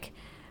because like,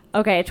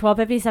 okay, at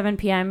 12:57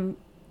 p.m.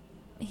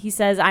 he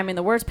says, "I'm in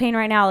the worst pain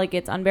right now. Like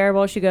it's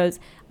unbearable." She goes,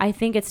 "I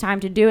think it's time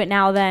to do it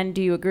now. Then,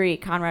 do you agree?"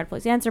 Conrad,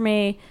 please answer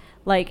me.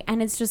 Like,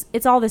 and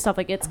it's all this stuff.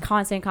 Like it's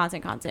constant,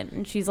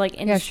 and she's like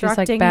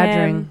instructing she's like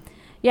badgering him.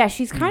 Yeah,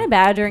 she's kind of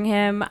badgering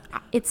him.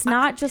 It's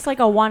not just like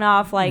a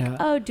one-off, like,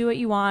 oh, do what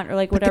you want, or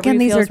like whatever again,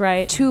 feels these are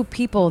right. two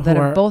people that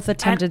have both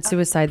attempted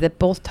suicide, that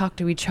both talk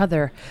to each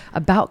other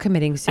about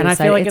committing suicide. And I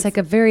feel like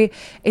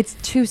it's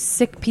two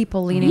sick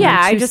people leaning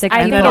on two sick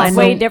people. I think it's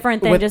way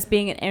different than just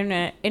being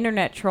an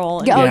internet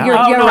troll. Yeah,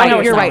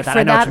 you're right.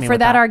 For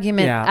that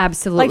argument,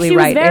 absolutely like, she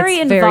was right. very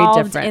it's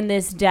involved very in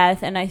this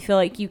death, and I feel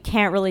like you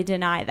can't really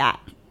deny that.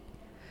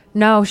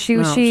 No, she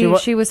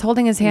was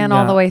holding his hand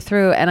all the way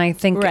through, and I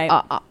think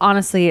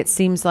honestly, it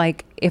seems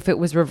like if it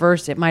was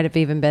reversed, it might have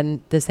even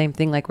been the same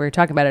thing. Like we were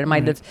talking about it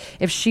might have,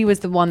 if she was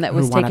the one that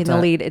was taking the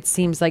lead. It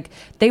seems like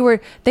they were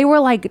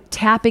like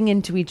tapping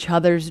into each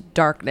other's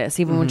darkness.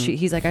 Even when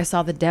he's like, "I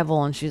saw the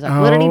devil," and she's like,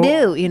 "What did he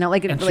do?" You know,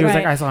 like, and she was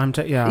like, "I saw him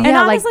too." Yeah, and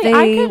honestly,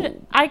 like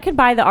I could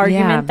buy the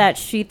argument that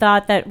she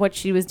thought that what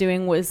she was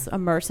doing was a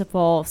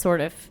merciful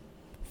sort of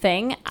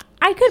thing.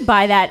 I could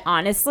buy that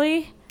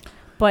honestly.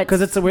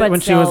 Because it's when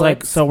she was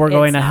like, "So we're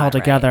going to hell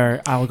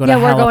together. I'll go to hell.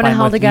 Yeah, we're going to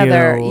hell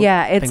together." You.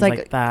 Yeah, it's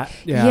like that.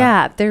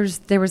 Yeah,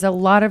 there was a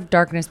lot of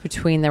darkness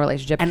between their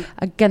relationship. And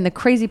again, the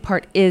crazy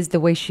part is the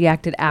way she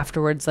acted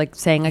afterwards, like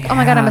saying like, "Oh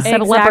my God, I'm a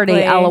celebrity."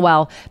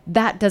 LOL.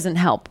 That doesn't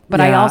help. But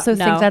I also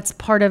think that's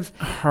part of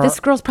this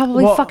girl's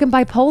probably fucking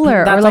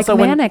bipolar or like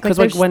manic. Like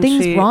there's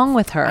things wrong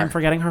with her. I'm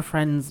forgetting her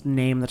friend's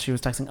name that she was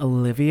texting.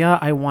 Olivia,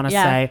 I want to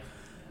say.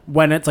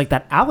 When it's like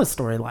that Alice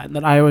storyline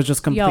that I was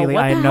just completely,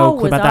 I had no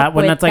clue about that.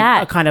 When that's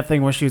like a kind of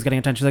thing where she was getting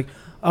attention, she's like,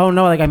 "Oh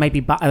no, like I might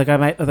be bi, like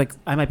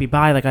I might be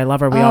bi, like I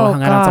love her." We all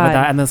hung out and stuff like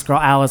that. And this girl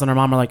Alice and her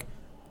mom are like,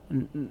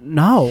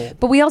 "No."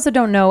 But we also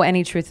don't know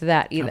any truth to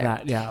that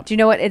either. Do you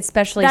know what?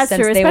 Especially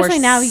since they were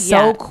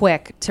so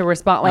quick to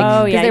respond,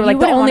 like because they were like,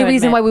 the only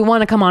reason why we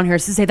want to come on here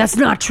is to say that's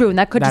not true, and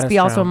that could just be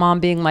also a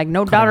mom being like,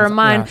 "No daughter of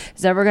mine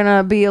is ever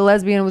gonna be a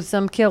lesbian with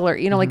some killer,"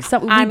 you know, like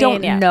something we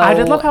don't know. I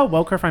did love how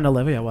woke her friend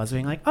Olivia was,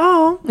 being like,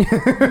 "Oh."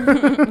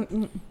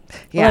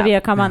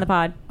 Olivia, come on the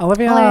pod.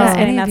 Olivia,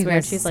 and that's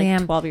weird. She's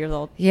like 12 years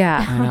old.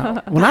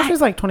 Yeah. Well, now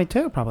she's like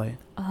 22, probably.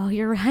 Oh,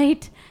 you're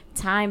right.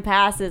 Time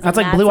passes. That's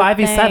like Blue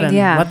Ivy 7.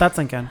 Yeah. Let that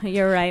sink in.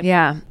 You're right.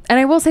 Yeah. And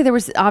I will say there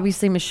was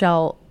obviously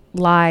Michelle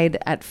lied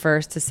at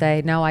first to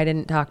say, "No, I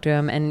didn't talk to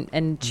him."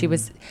 And she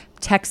was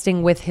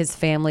texting with his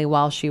family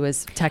while she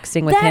was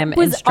texting with him. That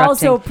was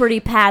also pretty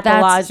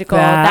pathological.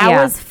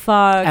 That was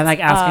fucked. And like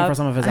asking for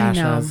some of his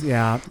ashes.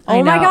 Yeah.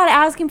 Oh my God,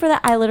 asking for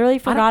that. I literally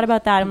forgot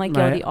about that. I'm like,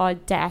 yo, the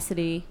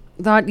audacity.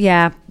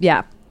 Yeah.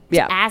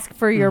 Ask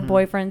for your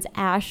boyfriend's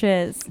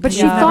ashes. But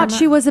she thought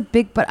she was a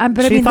big, but I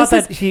mean,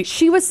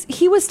 he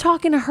was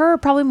talking to her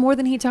probably more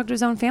than he talked to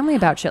his own family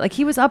about shit. Like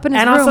he was up in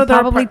his room,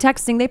 probably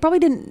texting. They probably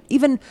didn't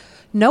even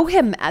know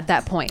him at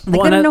that point.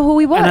 Like, they didn't know who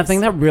he was. And I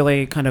think that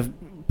really kind of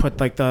put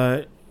like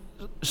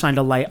shined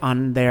a light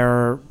on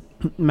their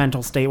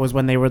mental state was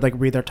when they would like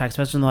read their text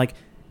message and they're like,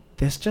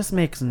 this just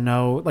makes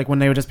no, like when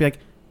they would just be like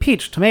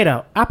peach,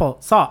 tomato, apple,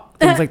 salt,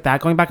 things like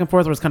that going back and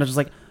forth, where it's kind of just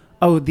like,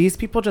 oh, these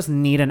people just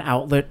need an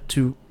outlet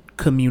to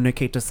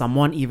communicate to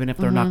someone, even if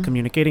they're not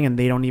communicating and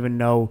they don't even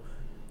know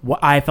what.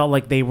 I felt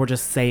like they were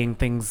just saying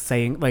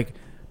like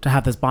to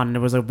have this bond, and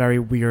it was a very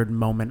weird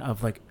moment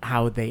of like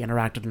how they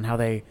interacted and how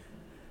they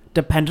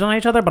dependent on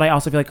each other. But I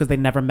also feel like because they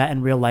never met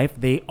in real life,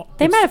 they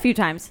met a few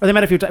times. Or they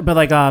met a few times, but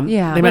like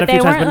they met a few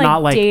times, but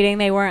not like dating.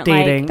 They weren't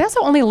dating. Like, they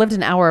also only lived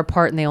an hour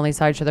apart, and they only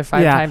saw each other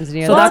 5 times a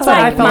year. So that's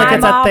why I felt like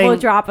it's my a thing. mom will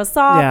drop us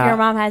off. Your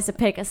mom has to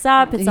pick us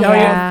up. It's a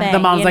whole thing. The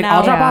mom's like,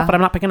 I'll drop off, but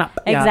I'm not picking up.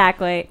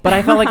 Exactly. But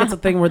I felt like it's a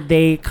thing where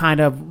they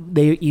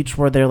each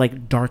were their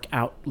like dark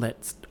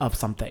outlets of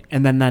something,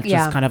 and then that's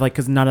just kind of like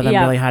because none of them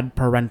really had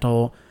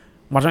parental.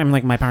 I mean,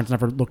 like my parents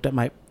never looked at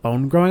my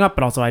phone growing up,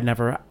 but also I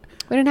never.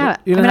 We didn't have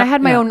it. I mean, I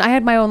had my own. I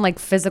had my own like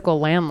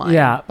physical landline.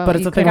 Yeah, but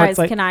it's a thing. Guys,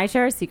 can I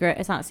share a secret?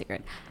 It's not a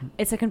secret.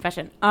 It's a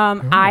confession.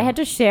 I had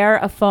to share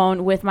a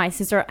phone with my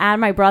sister and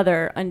my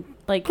brother, and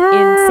like in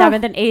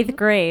 7th and 8th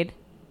grade.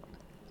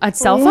 A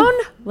cell phone?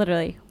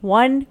 Literally,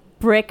 one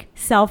brick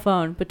cell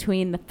phone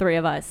between the 3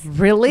 of us.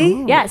 Really?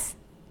 Ooh. Yes.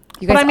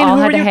 You guys all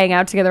had to hang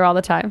out together all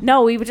the time?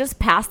 No, we would just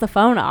pass the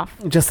phone off.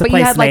 Just to but play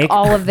you had Snake. like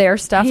all of their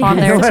stuff on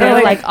there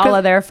too, like all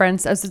of their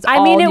friends. So it's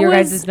all your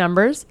guys'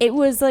 numbers. It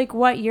was like,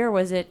 what year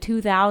was it?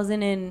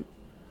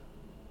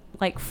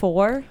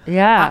 2004.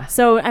 Yeah.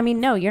 So I mean,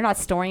 no, you're not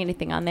storing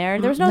anything on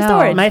there. There's no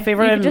storage. My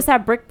favorite. You could just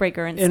have Brick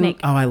Breaker and Snake.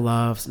 Oh, I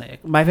love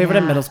Snake. My favorite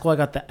in middle school, I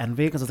got the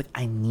Envy because I was like,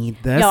 I need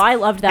this. No, I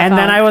loved that. And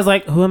then I was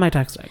like, who am I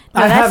texting?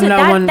 No, I have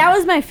no one. That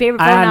was my favorite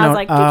phone. I was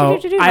like, I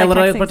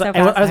literally.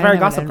 I was very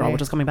Gossip Girl,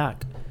 which is coming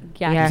back.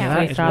 Yeah, Yeah, can't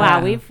wait. yeah.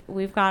 Wow,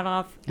 we've gone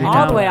off I all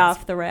the know. way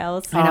off the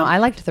rails. I know. I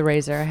liked the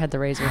razor. I had the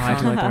razor. Oh, I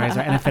do like the razor,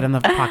 and it fit in the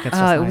pockets. Oh,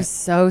 just it right. was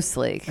so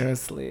sleek. It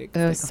was sleek.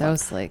 It was so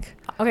sleek.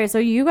 Okay, so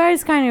you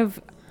guys kind of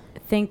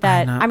think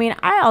that. know. I mean,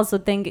 I also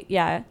think,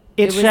 yeah.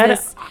 It shed-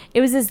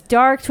 It was this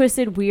dark,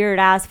 twisted, weird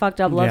ass,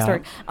 fucked up love Yeah.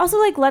 story. Also,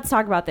 like, let's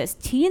talk about this.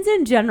 Teens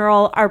in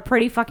general are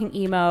pretty fucking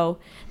emo.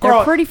 They're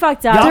Girl, pretty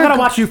fucked up. Y'all gotta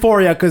watch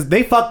Euphoria because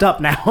they fucked up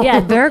now.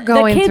 Yeah, They're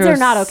going the kids through are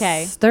not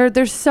okay.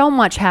 There's so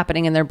much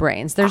happening in their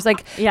brains. There's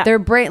like Yeah. their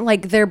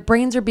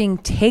brains are being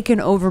taken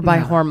over by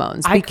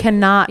hormones. We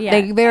cannot.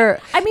 Yeah.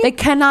 They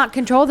cannot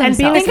control And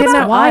being themselves. a kid It's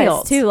now-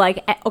 wild. Us, too.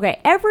 Like, okay,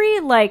 every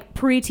like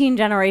preteen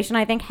generation,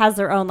 I think, has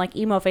their own like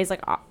emo phase.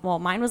 Like, well,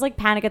 mine was like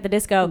Panic at the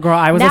Disco. Girl,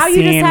 I was Now a you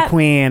just scene have-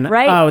 queen.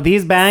 right? Oh,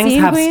 these bangs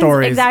Scene have queens?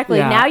 stories. Exactly.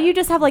 Yeah. Now you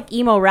just have like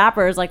emo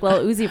rappers like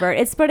Lil Uzi Vert.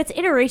 It's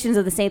iterations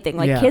of the same thing.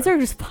 Like Yeah. kids are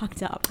just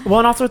fucked up. Well,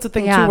 and also it's a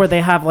thing Yeah. too where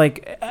they have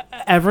like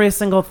every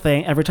single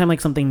thing. Every time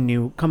like something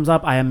new comes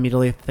up, I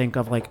immediately think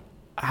of like,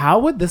 how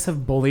would this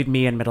have bullied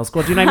me in middle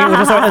school? Do you know what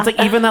I mean? It's like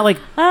even that like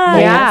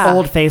Yeah.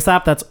 old face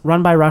app that's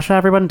run by Russia.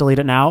 Everyone delete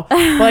it now. But,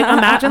 like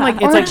imagine like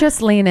it's or like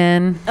just lean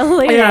in. yeah,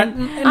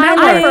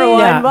 I, for one,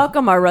 yeah.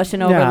 welcome our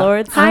Russian Yeah.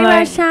 overlords. I'm Hi, like,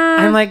 Russia.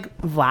 I'm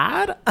like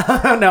Vlad.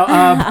 No,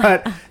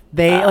 but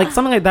they like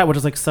something like that, which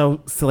is like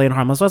so silly and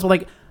harmless to us. But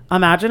like,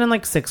 imagine in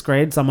like 6th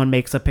grade, someone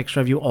makes a picture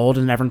of you old,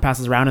 and everyone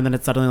passes around, and then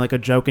it's suddenly like a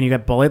joke, and you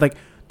get bullied. Like,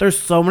 there's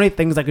so many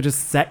things that could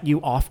just set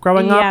you off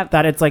growing Yeah. up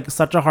that it's like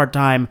such a hard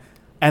time.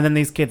 And then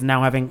these kids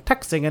now having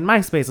texting and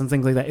MySpace and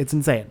things like that. It's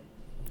insane.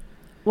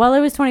 Well,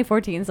 it was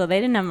 2014, so they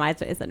didn't have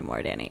MySpace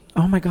anymore, Danny.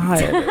 Oh my god.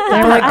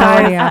 They're like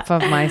already off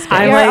of MySpace.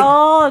 I'm You're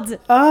like-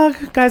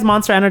 old. Guys,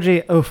 Monster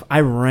Energy. Oof,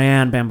 I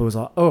ran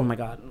Bamboozle. Oh my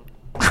god.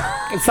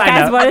 Side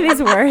Guys, note. what are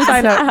these words?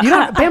 Side note. You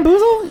don't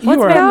Bamboozle? You What's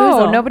were Bamboozle?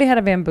 No, nobody had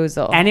a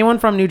bamboozle. anyone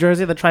from New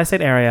Jersey, the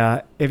tri-state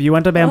area. If you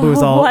went to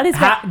Bamboozle, what is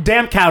that?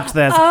 damn couch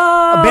this.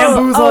 Oh,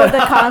 Bamboozle. oh, the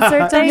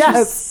concert thing?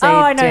 Yes. Oh,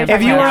 I know. Damn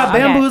If you were a Okay.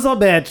 Bamboozle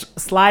bitch,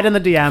 slide in the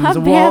DMs. A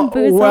We'll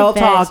Bamboozle bitch.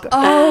 talk.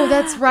 Oh,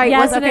 that's right.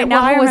 Yes, Wasn't okay, it?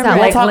 now I What was that?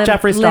 remember. Like We'll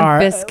talk Jeffree Star.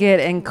 Limp Biscuit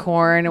and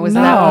Corn. Was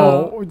No.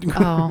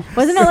 that? Oh,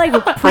 Wasn't it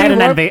like I had an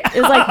Warp- envy.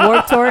 It was like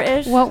Warped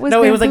Tour-ish. what was?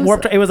 No, it was like Bamboozle?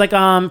 Warped. It was like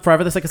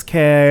Forever the Sickest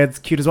Kids,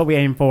 Cute is What We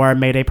Aim For,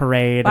 Mayday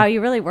Parade. Wow, you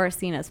really were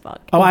seen as fuck.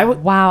 Oh,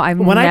 Wow, I've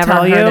When I never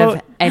tell heard you-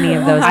 of any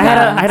of those. I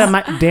had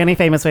bands. a Danny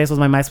Famous Face was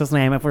my MySpace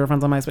name. If we were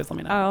friends on MySpace, let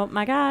me know. Oh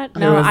my god.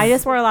 No, was- I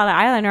just wore a lot of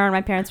eyeliner and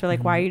my parents were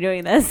like, why are you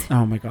doing this?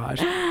 Oh my gosh.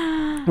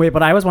 Wait,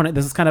 but I was wondering,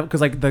 this is kind of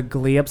because like the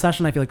Glee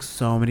obsession, I feel like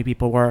so many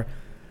people were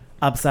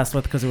obsessed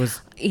with because it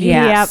was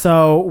Yeah. Yep.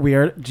 so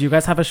weird. Do you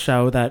guys have a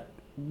show that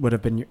would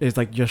have been is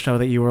like your show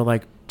that you were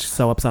like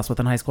so obsessed with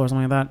in high school or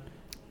something like that?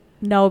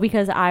 No,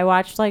 because I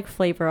watched like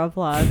Flavor of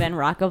Love and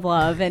Rock of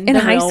Love and In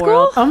The high Real school?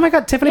 World. Oh my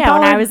god, Tiffany Yeah,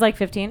 when Pollard. I was like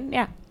 15.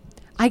 Yeah.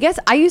 I guess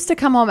I used to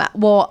come home.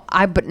 Well,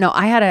 I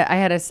had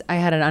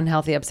an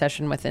unhealthy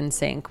obsession with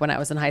NSYNC when I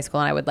was in high school,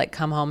 and I would like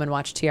come home and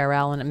watch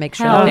TRL and make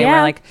sure Hell that they yeah.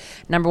 were like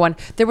number one.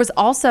 There was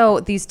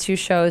also these two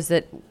shows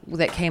that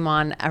came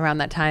on around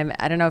that time.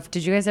 I don't know if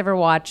did you guys ever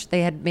watch?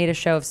 They had made a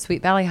show of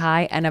Sweet Valley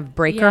High and of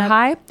Breaker Yeah.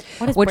 High,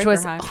 What is which Breaker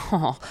was High?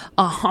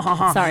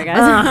 Sorry,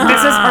 guys.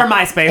 This is her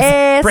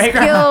MySpace.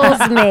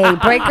 Excuse me.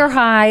 Breaker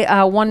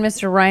High won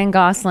Mr. Ryan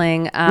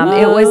Gosling.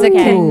 It was a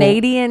Okay.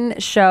 Canadian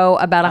show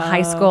about a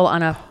high school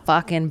on a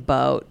fucking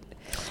boat.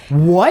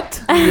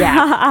 What?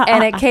 Yeah.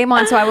 And it came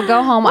on. So I would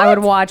go home. I would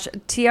watch.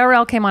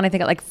 TRL came on, I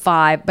think, at like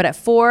 5. But at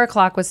 4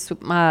 o'clock was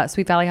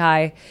Sweet Valley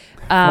High.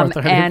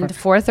 4:30. And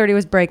 4:30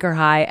 was Breaker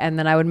High. And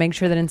then I would make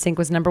sure that NSYNC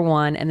was number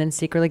 1. And then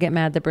secretly get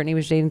mad that Britney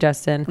was dating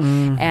Justin.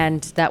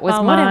 And that was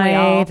Oh, wouldn't we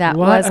all?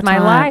 What a my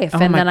time. life. Oh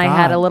and my then I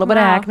had a God. little bit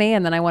of Wow. acne.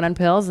 And then I went on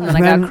pills. And then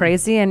I got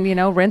crazy. And,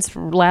 rinse,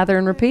 lather,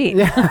 and repeat.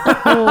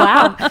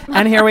 Wow.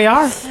 And here we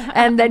are.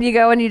 And then you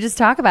go and you just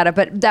talk about it.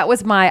 But that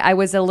was I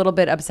was a little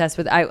bit obsessed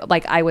with,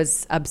 I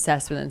was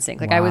obsessed with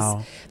NSYNC. Like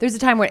Wow. there's a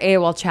time where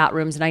AOL chat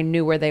rooms and I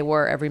knew where they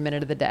were every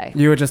minute of the day.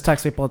 You would just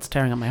text people, it's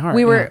tearing up my heart.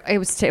 We Yeah. were,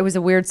 it was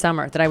a weird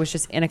summer that I was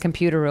just in a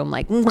computer room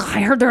like,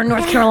 I heard they're in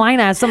North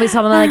Carolina. Somebody's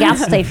talking about a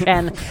gas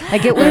station.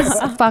 Like it was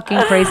fucking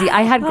crazy.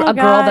 I had a girl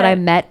God. that I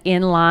met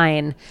in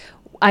line.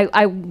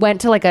 I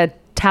went to like a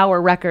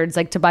Tower Records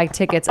like to buy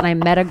tickets and I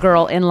met a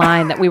girl in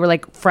line that we were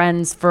like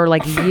friends for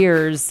like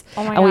years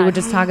Oh my and we God. would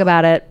just talk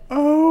about it.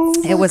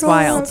 It was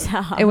wild.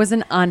 It was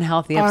an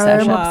unhealthy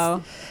obsession.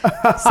 Wow.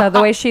 So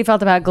the way she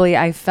felt about Glee,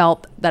 I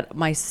felt that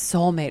my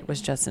soulmate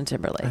was Justin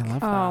Timberlake. I love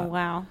that. Oh,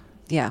 wow.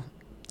 Yeah.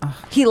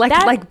 He liked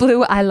That- light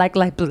blue. I like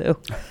light blue.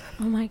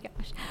 Oh my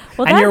gosh.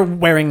 Well, And that, you're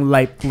wearing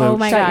light blue. Oh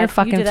my Shut God, your you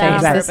fucking did that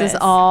face. on This is purpose.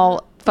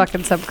 all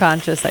fucking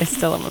subconscious. I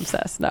still am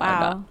obsessed. No,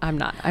 Wow. I'm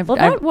not. I've, well,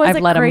 that I've, was I've a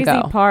let him crazy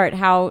go. part.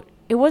 How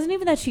it wasn't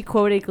even that she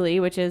quoted Glee,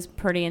 which is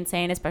pretty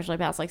insane, especially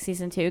past like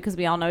season 2, because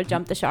we all know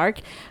Jump the Shark.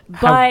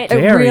 How But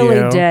dare really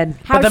you. did.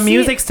 How But the she-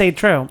 music stayed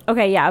true.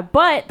 okay, yeah.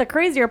 But the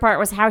crazier part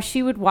was how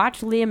she would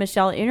watch Leah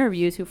Michelle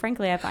interviews, who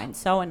frankly I find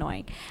so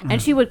annoying,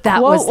 and she would That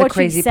quote was the what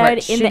crazy she said part.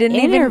 in She the didn't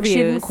interviews.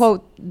 even. She didn't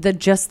quote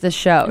the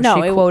show.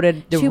 No, she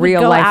quoted the she would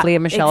real go life out- Leah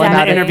Michelle exactly.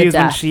 about in the interviews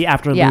when death. she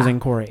after Yeah. losing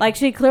Corey. Like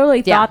she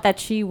clearly Yeah. thought that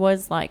she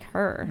was like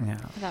her. Yeah.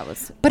 That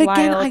was But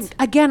wild.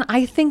 again,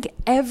 I think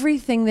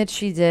everything that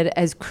she did,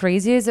 as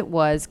crazy as it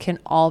was, can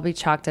all be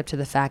chalked up to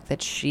the fact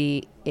that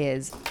she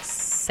is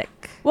sick.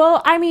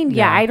 Well, I mean,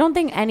 yeah, Yeah. I don't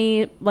think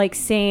any like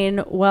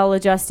sane,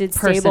 well-adjusted,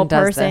 stable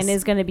does person this.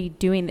 is going to be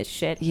doing this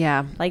shit.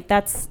 Yeah. Like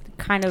that's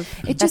kind of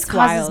It that's just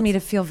causes wild. me to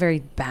feel very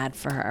bad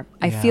for her.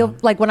 I Yeah. feel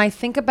like when I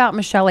think about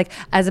Michelle, like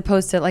as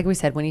opposed to like we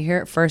said, when you hear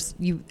it first,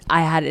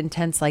 I had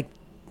intense like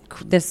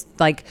this,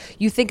 like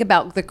you think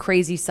about the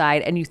crazy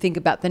side and you think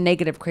about the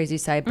negative crazy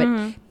side, but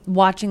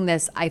watching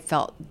this, I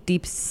felt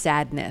deep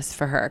sadness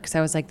for her because I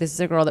was like, this is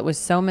a girl that was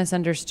so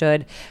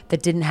misunderstood,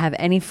 that didn't have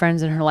any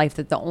friends in her life,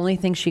 that the only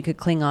thing she could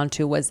cling on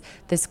to was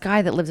this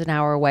guy that lived an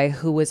hour away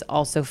who was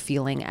also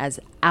feeling as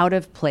out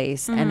of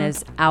place and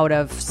as out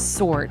of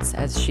sorts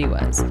as she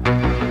was.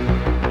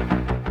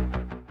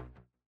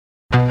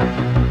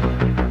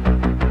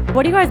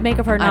 What do you guys make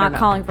of her don't not know.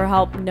 calling for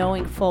help,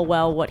 knowing full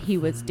well what he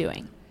was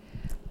doing?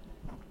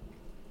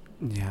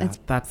 Yeah,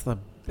 that's the.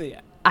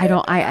 I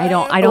don't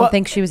Well,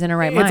 think she was in her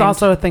right mind. It's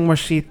also a thing where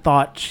she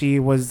thought she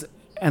was,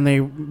 and they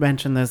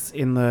mentioned this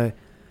in the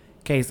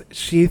case.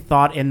 She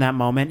thought in that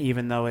moment,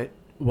 even though it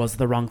was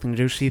the wrong thing to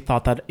do, she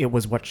thought that it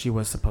was what she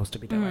was supposed to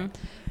be doing.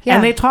 Yeah.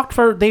 And they talked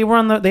they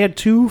had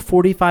two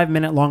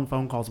 45-minute long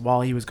phone calls while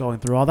he was going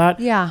through all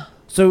that. Yeah.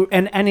 So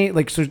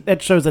so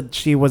it shows that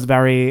she was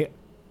very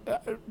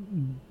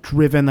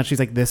driven. That she's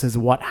like, this is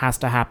what has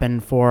to happen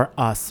for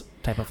us,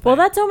 type of thing. Well,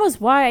 that's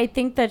almost why I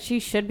think that she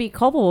should be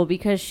culpable,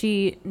 because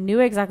she knew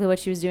exactly what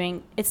she was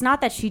doing. It's not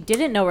that she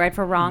didn't know right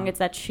from wrong; it's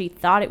that she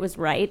thought it was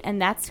right,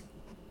 and that's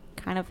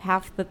kind of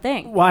half the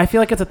thing. Well, I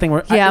feel like it's a thing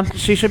where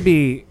she should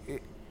be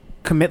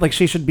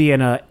she should be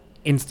in a.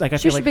 Like I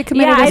She feel should like be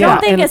committed Yeah, I as don't well.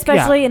 think, And-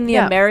 especially yeah. in the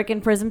Yeah.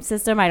 American prison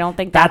system, I don't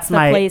think that's the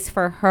my- place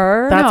for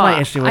her. That's No,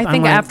 my issue. I I'm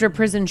think like- after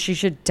prison, she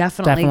should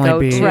definitely Definitely go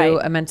be- to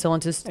Right. a mental Yeah.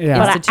 institution.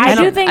 But I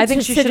do think, I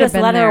think to she should just have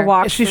been let there. her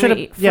walk She should have-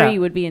 free yeah.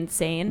 would be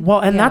insane. Well,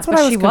 and Yeah, that's what but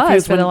I was she was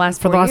confused for the when-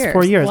 last for the 4 last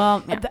 4 years.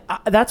 Well, yeah.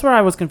 That's where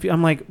I was confused.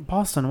 I'm like,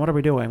 Boston, what are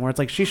we doing? Where it's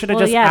like she should have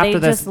Well, just yeah, after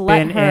they this just let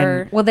been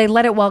her- in. Well, they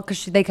let it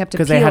because they kept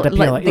 'Cause they had to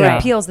appeal it, the yeah.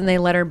 appeals, and they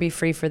let her be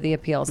free for the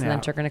appeals, and Yeah.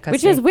 then took her into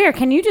Which custody. is weird.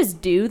 Can you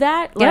just do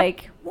that? Yep.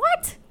 Like,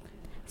 what?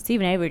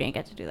 Stephen Avery didn't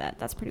get to do that.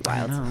 That's pretty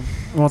wild.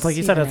 Well, it's like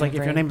you said. Stephen It's like if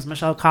your Avery. name is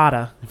Michelle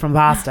Carter from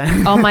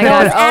Boston. Oh my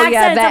god! Those Oh yeah,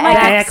 accents, the I'm like,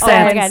 accents.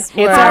 oh my god! It's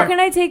How like- can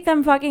I take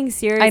them fucking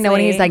seriously? I know when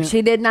he's like,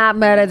 she did not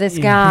murder this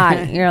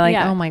guy. You're like,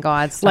 Yeah. oh my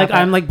god! Stop like it.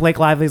 I'm like Blake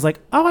Lively's like,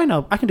 oh, I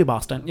know, I can do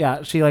Boston.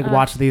 Yeah, she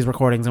watched these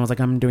recordings and was like,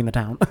 I'm doing the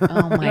town.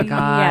 Oh my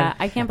god! Yeah,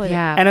 I can't believe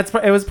Yeah, And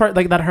it was part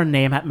like that. Her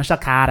name had Michelle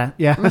Carter.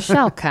 Yeah,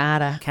 Michelle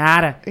Carter.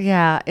 Carter.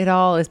 Yeah, it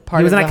all is part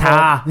He was of in the a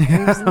car. whole- He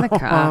was in the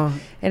car.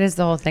 It is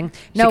the whole thing.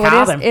 No,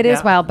 called him. it is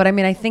Yeah. wild. But I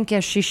mean, I think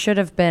she should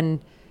have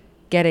been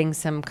getting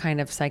some kind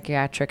of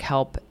psychiatric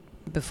help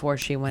before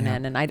she went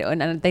in, and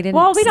and they didn't.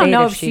 Well, we don't state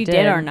know if if she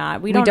did or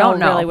not. We don't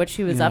know really what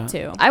she was up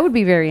to. I would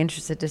be very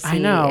interested to see I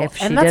know if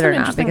she and that's did or an not,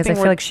 interesting because I thing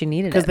feel where- like she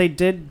needed because it. they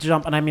did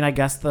jump. And I mean, I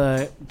guess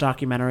the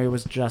documentary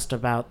was just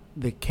about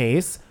the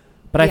case.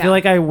 But I Yeah. feel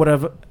like I would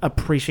have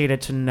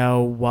appreciated to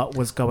know what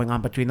was going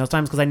on between those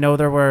times, because I know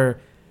there were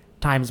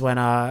times when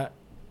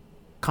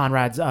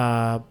Conrad's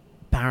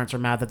parents were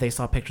mad that they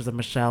saw pictures of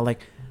Michelle like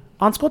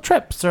on school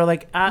trips or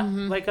like at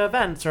like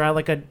events or at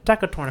like a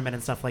DECA tournament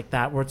and stuff like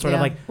that, where it's sort of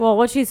like, Well,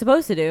 what's she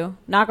supposed to do?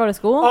 Not go to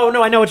school? oh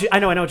no, I know what you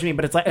mean,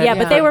 but it's like yeah,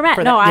 but they were mad.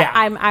 for No, that-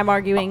 yeah. I'm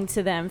arguing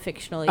to them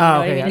fictionally. You Oh, know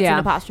what I okay, mean? It's yeah. an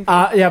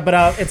apostrophe. Yeah,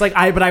 but it's like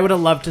but I would have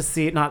loved to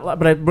see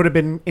but it would have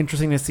been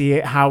interesting to see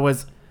how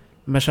was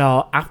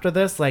Michelle after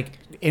this, like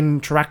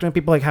interacting with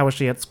people, like how was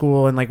she at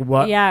school and like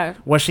what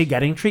was she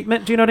getting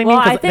treatment? Do you know what I mean? Well,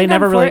 I 'Cause think they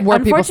never really Were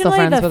people still unfortunately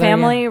friends the with her?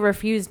 family Yeah.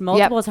 refused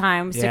multiple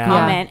times to Yeah.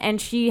 comment, and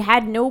she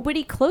had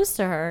nobody close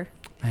to her.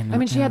 I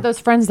mean, she had those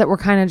friends that were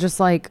kind of just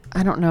like,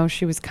 I don't know,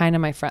 she was kind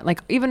of my friend.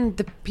 Like, even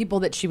the people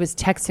that she was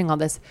texting all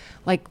this,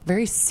 like,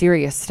 very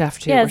serious stuff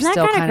to. Yeah, were isn't that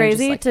still kind of kinda just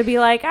crazy like- to be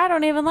like, I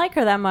don't even like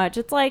her that much?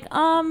 It's like,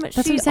 what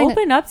she I'm saying.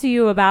 opened up to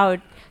you about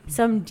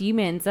some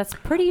demons. That's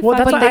pretty well,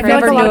 that's fucking what I feel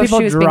like crazy. a lot of knew if people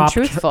she was being dropped.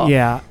 truthful.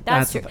 Yeah,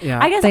 That's true.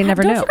 Yeah, I guess They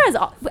never don't knew. You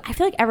guys, I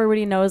feel like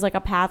everybody knows like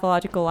a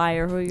pathological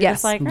liar who you're Yes.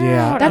 just like, Yeah.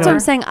 That's what I'm whatever.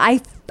 saying.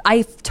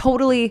 I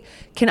totally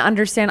can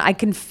understand. I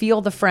can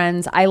feel the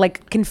friends. I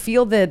like can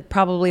feel the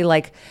probably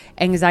like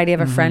anxiety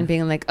of a friend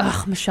being like,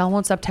 "Oh, Michelle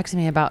won't stop texting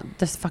me about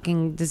her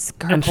And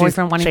she's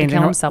boyfriend wanting to changing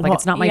kill her- himself. Like well,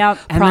 it's not my Yep.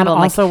 And then problem."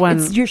 also like, when-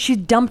 it's she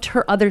dumped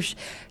her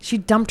she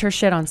dumped her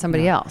shit on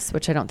somebody else,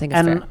 which I don't think is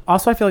and fair.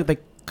 also I feel like they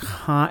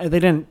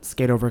didn't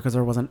skate over because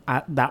there wasn't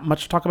that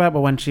much to talk about.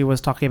 But when she was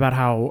talking about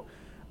how,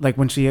 like,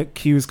 when she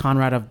accused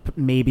Conrad of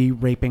maybe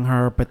raping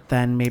her, but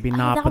then maybe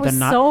not, that but was then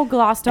not, so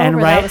glossed and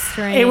over. right, That was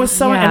strange. it was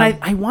so. Yeah. And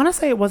I want to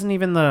say it wasn't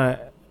even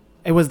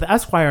it was the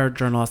Esquire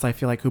journalist, I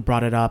feel like, who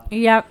brought it up.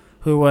 Yep.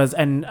 Who was,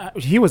 and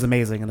he was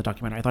amazing in the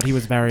documentary. I thought he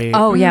was very.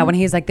 Oh yeah, when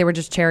he's like they were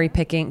just cherry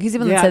picking. He's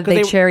even Yeah, said 'cause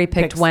they they cherry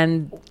picked picked-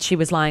 when she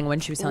was lying,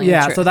 when she was telling the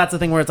Yeah, truth. so that's the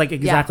thing where it's like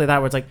exactly that,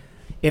 where it's like,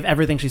 if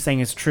everything she's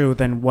saying is true,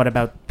 then what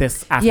about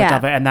this aspect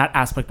of it? And that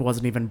aspect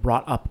wasn't even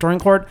brought up during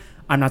court.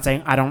 I'm not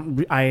saying I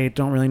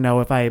don't really know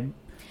if I.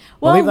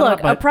 Well, believe that or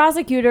look, not, a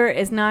prosecutor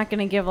is not going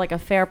to give like a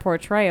fair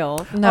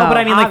portrayal. No, but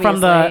I mean, like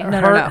from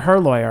obviously. her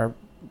lawyer,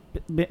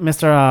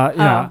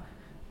 Mr.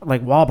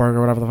 Like Wahlberg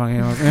or whatever the fuck he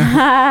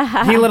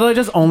was. He literally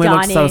just only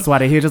looked so Donnie.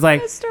 sweaty. He was just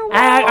like,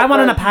 I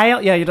want an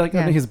appeal. Yeah, you're like,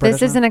 he's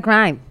British. This isn't a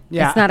crime.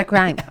 Yeah. It's not a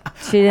crime.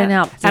 She didn't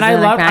help. And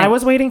I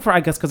was waiting for,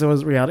 I guess because it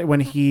was reality, when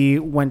he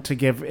went to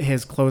give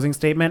his closing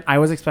statement, I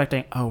was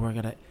expecting, we're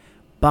going to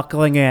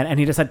buckling in. And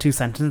he just had 2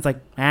 sentences like,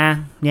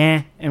 yeah.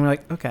 And we're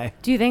like, okay.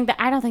 Do you think that?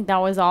 I don't think that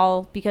was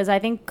all, because I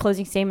think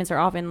closing statements are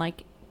often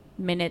like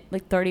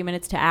 30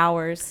 minutes to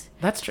hours.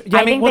 That's true. Yeah,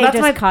 I think they that's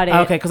just cut it.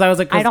 Okay, because I was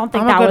like, I don't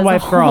think I'm that a was good the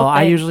wife whole girl.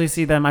 I thing. usually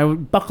see them. I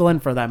would buckle in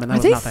for them, and that Are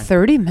was they nothing.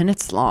 30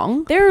 minutes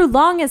long? They're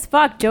long as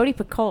fuck. Jodie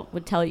Picoult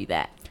would tell you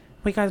that.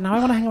 Wait, guys, now I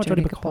want to hang out with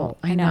Jodie Picoult.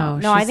 I know.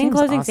 No, I think seems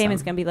closing awesome.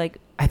 statement's gonna be like.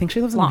 I think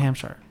she lives in long. New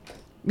Hampshire.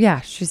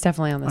 Yeah, she's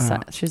definitely on this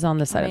side. She's on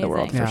this side of the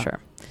world Amazing. for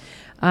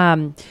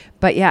sure.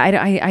 But yeah,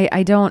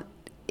 I don't.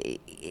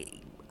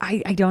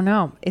 I don't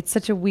know. It's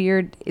such a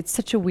weird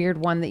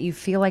one that you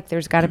feel like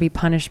there's got to be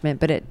punishment,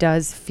 but it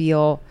does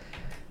feel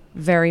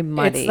very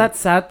muddy. It's that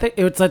sad thing.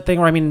 It's that thing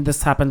where, I mean,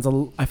 this happens,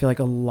 I feel like,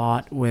 a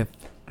lot with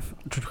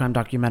true crime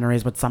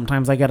documentaries, but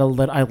sometimes I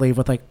leave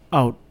with like,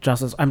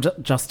 justice.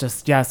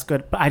 Justice. Yes,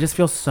 good. But I just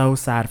feel so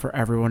sad for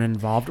everyone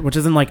involved, which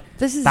isn't like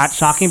this is that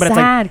shocking, but it's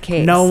like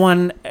case. No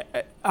one,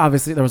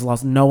 obviously there was a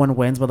loss. No one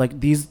wins, but like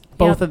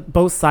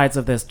both sides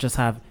of this just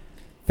have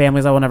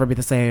families that will never be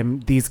the same.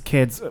 These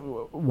kids,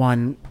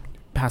 one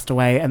passed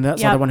away, and the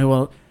other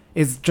one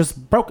is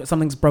just broken.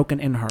 Something's broken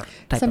in her.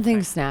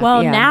 Something snapped.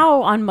 Well,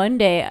 now on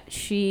Monday,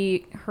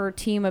 her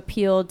team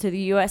appealed to the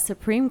U.S.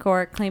 Supreme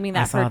Court, claiming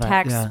that her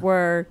texts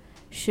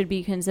should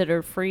be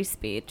considered free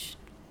speech.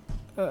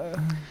 How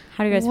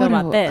do you guys feel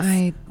about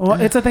this?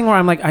 It's a thing where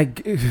I'm like, I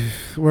don't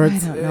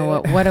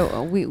know what I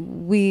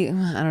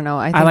don't know.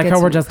 I like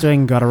how we're just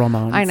doing guttural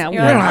moans. I know,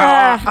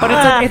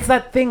 but it's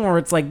that thing where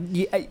it's like,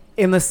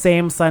 in the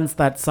same sense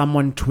that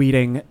someone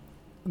tweeting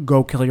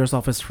 "go kill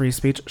yourself" is free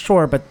speech,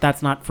 sure, but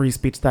that's not free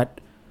speech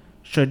that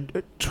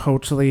should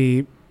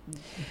totally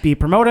be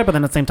promoted. But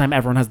then at the same time,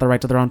 everyone has the right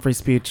to their own free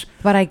speech.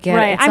 But I get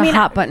it. It's a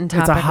hot button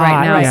topic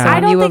right now. Yeah. So I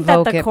don't you think that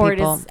evoke the it, court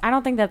people. is. I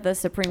don't think that the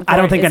Supreme Court. I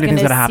don't think is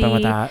anything's going to happen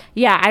with that.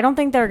 Yeah, I don't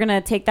think they're going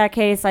to take that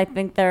case. I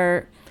think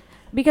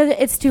because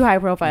it's too high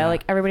profile. Yeah.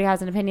 Like everybody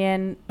has an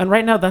opinion. And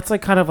right now, that's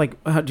like kind of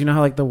like, do you know how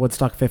like the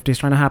Woodstock 50 is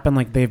trying to happen?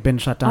 Like they've been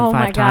shut down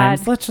 5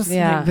 times. Let's just,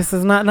 this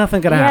is nothing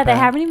going to happen. Yeah, they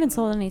haven't even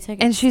sold any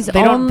tickets.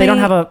 And they don't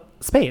have a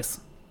space.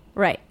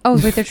 Right. Oh,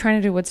 wait, they're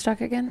trying to do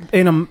Woodstock again?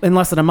 In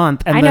less than a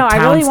month. And I know, the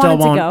town I really still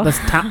wanted won't.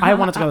 to go. I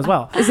wanted to go as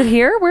well. Is it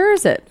here? Where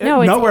is it?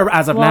 No, it's nowhere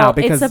as of now,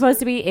 because it's supposed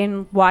to be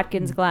in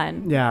Watkins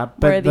Glen. Yeah,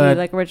 where but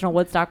the original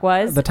Woodstock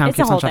was. The town It's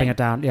keeps a whole on shutting thing. it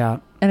down. Yeah.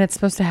 And it's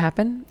supposed to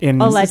happen?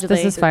 Allegedly.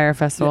 This is Fire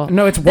Festival.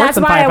 No, it's worse That's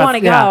than why Fire I want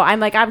to Festival. go. Yeah. I'm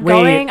like, I'm Wait,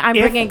 going. I'm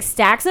if- bringing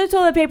stacks of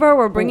toilet paper.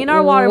 We're bringing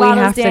our water We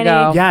bottles, have to Danny.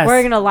 go. Yes.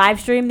 We're gonna live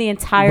stream the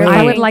entire.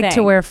 I would like thing.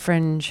 to wear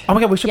fringe. Oh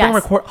my God, we should Yes.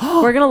 bring record.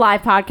 We're gonna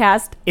live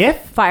podcast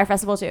If Fire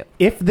Festival too.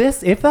 if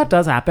that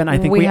does happen, I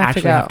think We we have to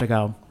actually go. have to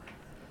go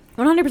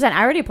 100%.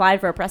 I already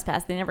applied for a press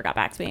pass. They never got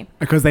back to me.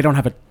 because they don't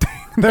have a.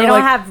 They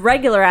don't have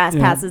regular ass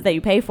passes that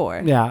you pay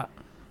for. Yeah.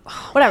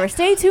 Whatever.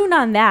 Stay tuned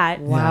on that.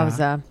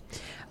 Wowza.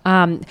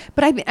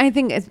 But I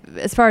think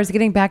as far as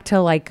getting back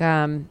to like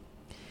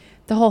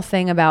the whole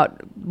thing about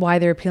why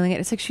they're appealing it,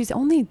 it's like she's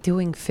only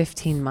doing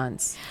 15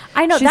 months.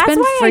 I know. She's That's been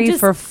why free I just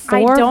for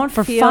I don't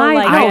for feel 5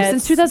 like it's-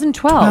 since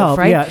 2012,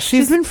 right? Yeah,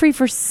 she's been free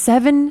for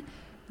 7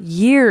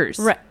 years.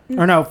 Right.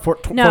 Or no, No,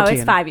 14.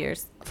 it's 5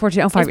 years.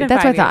 14. Oh, 5 It's been years.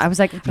 That's what I 5 thought. years. I was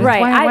like,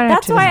 Right. why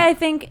That's not why I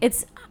think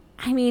it's.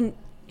 I mean,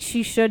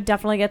 she should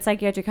definitely get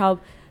psychiatric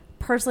help.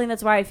 Personally,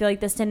 that's why I feel like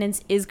this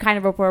sentence is kind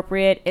of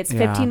appropriate. It's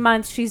 15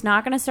 months. She's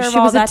not going to serve She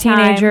all was that a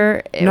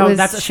teenager. time. No,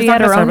 She she's had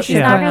not her gonna own serve- shit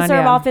She's not going going on. to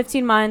serve Yeah. all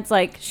 15 months.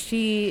 Like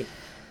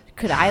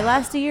could I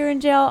last a year in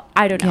jail?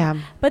 I don't know. Yeah.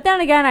 But then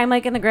again, I'm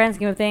like, in the grand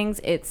scheme of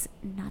things, it's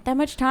not that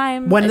much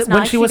time. When It's not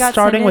when like she was got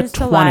starting with sentenced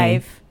to 20,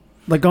 life.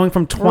 like going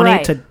from 20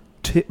 Right. to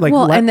like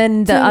well, and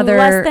then the To other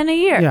less than a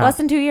year, Yeah. less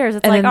than 2 years.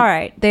 It's and like, then all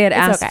right. They had it's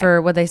asked okay.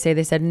 for what they say.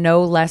 They said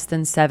no less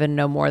than 7,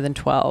 no more than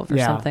 12, or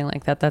Yeah. something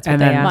like that. That's what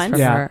And they then asked months? for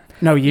yeah. her.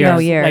 No years. No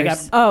years. Like,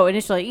 Oh,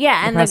 initially,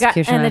 yeah, and the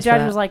prosecution asked for judge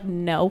that. was like,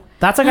 no.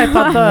 that's like I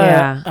thought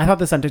Yeah. I thought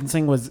the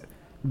sentencing was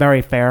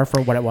very fair for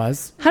what it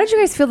was. How did you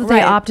guys feel that they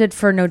Right. opted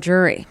for no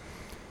jury?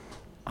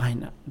 I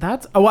know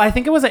that's. Oh, I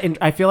think it was.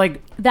 I feel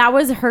like That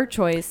was her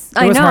choice.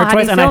 it was her How do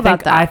choice, you and feel I about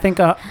think that? I think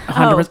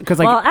 100% because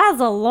like well, as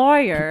a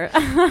lawyer,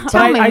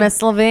 Tell me, I-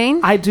 Miss Levine.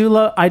 I do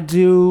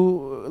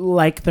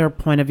like their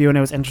point of view, and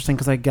it was interesting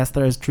because I guess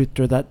there is truth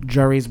to that.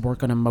 Juries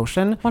work on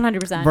emotion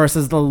 100%.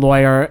 versus the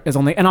lawyer is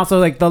only, and also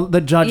like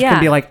the judge Yeah. can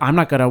be like, I'm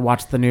not gonna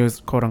watch the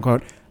news, quote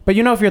unquote. But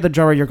you know, if you're the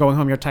jury, you're going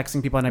home, you're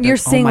texting people, and You're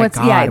like, seeing oh my what's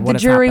God, the what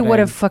is jury would happening?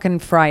 have fucking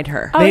fried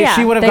her. Oh, yeah.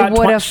 She would have They gotten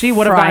would've she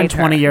would have gotten fried her.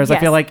 20 years. I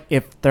Yes. feel like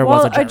if there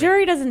well, was a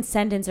jury. doesn't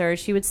sentence her.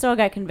 She would still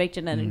get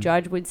convicted, and a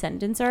judge would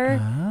sentence her.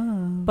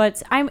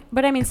 But I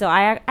mean, still,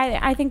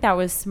 I think that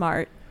was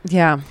smart.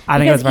 Yeah. I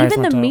think it was Because very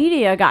even the smart, too.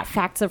 media got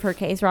facts of her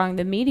case wrong.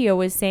 The media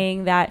was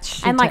saying that,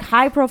 She and like did.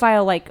 high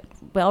profile like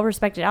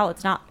well-respected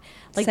outlets, not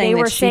like Saying they that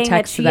were she saying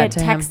that texted she that had to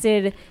him.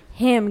 texted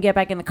him get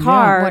back in the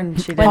car. when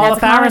she did. when Paula that's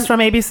a common- Farris from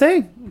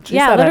ABC. She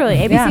yeah, said it. literally.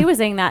 ABC Yeah. was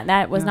saying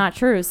that was not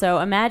true. So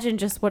imagine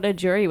just what a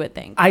jury would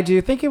think. I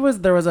do think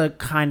there was a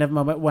kind of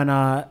moment when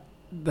the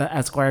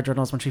Esquire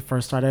journalist, when she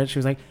first started, she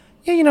was like,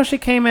 yeah, she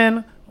came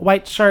in,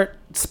 white shirt,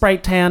 spray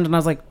tanned, and I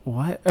was like,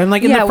 what? And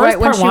like in the first right,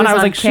 when part she one, was I was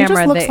on like, she just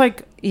camera, looks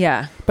like,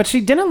 yeah. but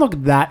she didn't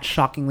look that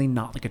shockingly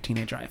not like a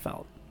teenager, I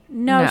felt.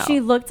 No, No. she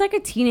looked like a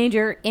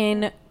teenager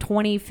in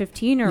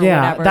 2015 or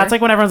Yeah, whatever. that's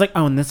like when everyone's like,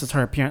 oh, and this is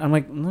her appearance. I'm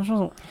like,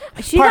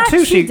 She part got,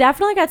 two, she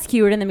definitely got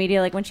skewered in the media,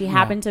 like when she Yeah.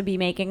 happened to be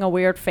making a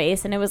weird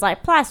face, and it was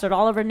like plastered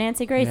all over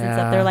Nancy Grace and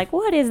stuff. Yeah. They're like,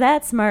 "What is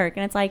that smirk?"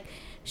 And it's like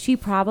she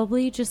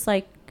probably just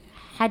like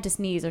had to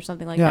sneeze or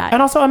something like yeah. that.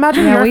 And also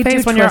imagine Yeah, your we do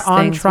face when you're twist on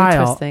things. We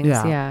trial. twist things,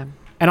 yeah.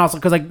 And also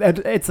because like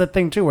it's the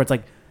thing too where it's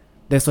like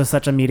this was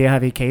such a media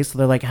heavy case, so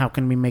they're like, how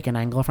can we make an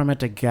angle from it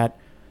to get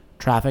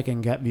traffic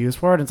and get views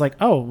for it? And it's like,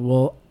 oh,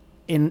 well,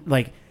 in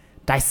like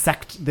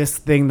dissect this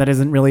thing that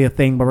isn't really a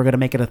thing, but we're gonna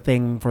make it a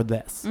thing for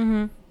this.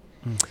 Mm-hmm.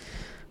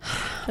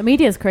 The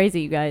media is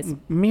crazy, you guys.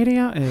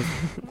 Media is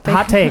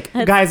hot take,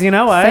 guys. You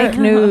know what? Fake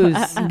news.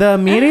 The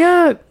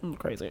media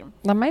crazy.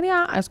 The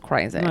media is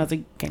crazy. No, it's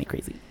like kind of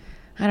crazy.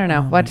 I don't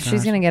know. But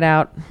she's going to get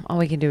out. All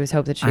we can do is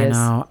hope that she I is.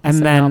 know. And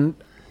So then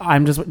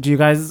I'm just. Do you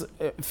guys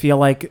feel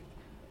like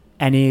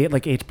any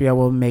like HBO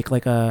will make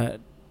like a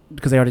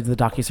because they already did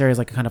the docuseries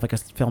like kind of like a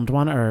filmed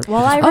one or?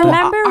 Well, I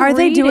remember. are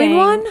they doing reading-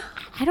 one?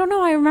 I don't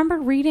know. I remember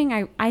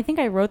reading. I think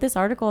I wrote this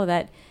article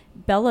that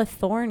Bella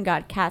Thorne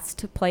got cast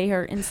to play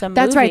her in some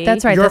That's movie. right.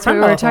 That's right. You're That's what from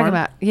we were Bella talking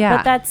Thorne. about. Yeah.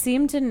 But that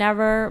seemed to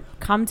never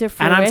come to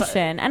And I'm so-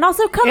 fruition. And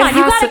also, come It on,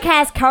 you has gotta to-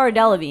 cast Cara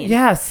Delevingne.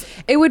 Yes.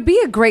 It would be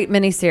a great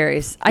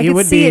miniseries. I It could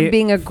would see be- it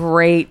being a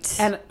great.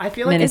 And I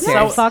feel like it's Isn't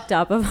so. that fucked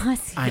up of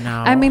us? I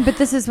know. I mean, but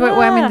this is what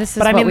I mean. This is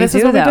But I what mean, we this do,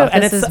 is what we though. do,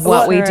 and This it's is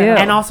what we do.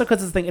 And also because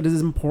this thing, it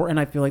is important.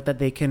 I feel like that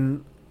they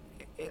can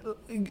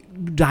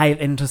dive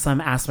into some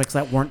aspects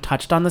that weren't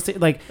touched on the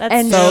like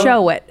and so-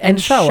 show it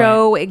and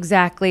show it.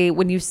 exactly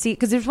when you see,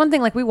 because there's one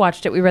thing, like we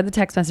watched it, we read the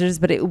text messages,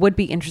 but it would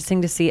be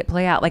interesting to see it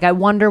play out. Like I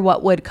wonder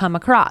what would come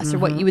across or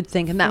what you would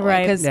think in that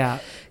way,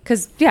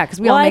 because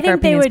we all make our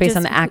opinions based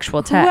on the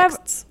actual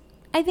texts.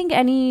 I think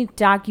any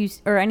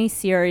docu or any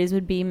series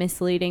would be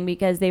misleading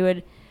because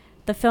the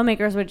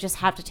filmmakers would just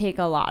have to take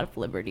a lot of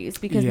liberties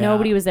because Yeah.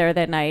 nobody was there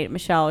that night.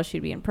 Michelle, she'd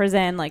be in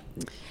prison, like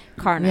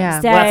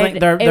Carna's dead. Well, that's like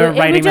they're It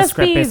writing would the just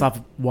script be- based off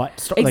of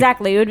what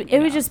exactly.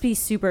 It would just be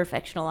super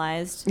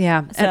fictionalized.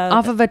 Yeah, So and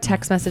off of a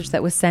text message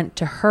that was sent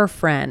to her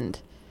friend.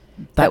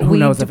 That That who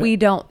knows if it- we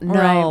don't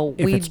know.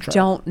 If We it's true.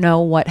 don't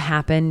know what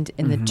happened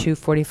in the 2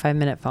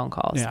 45-minute phone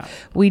calls. Yeah.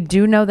 We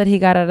do know that he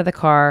got out of the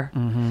car.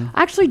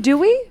 Actually, do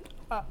we?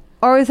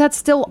 Or is that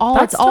still all?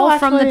 That's It's all still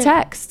from the actually-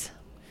 text.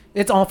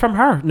 It's all from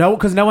her. No,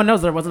 because no one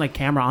knows there wasn't a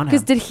camera on him.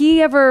 Because did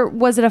he ever?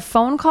 Was it a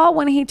phone call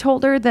when he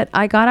told her that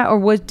I got out,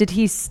 or did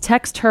he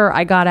text her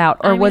I got out,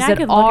 or I mean, was I it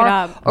could all? look it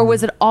up. Or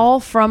was it all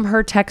from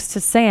her text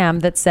to Sam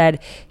that said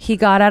he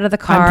got out of the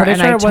car pretty and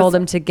sure I it was- told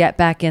him to get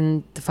back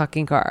in the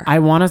fucking car? I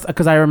want to,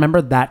 because I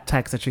remember that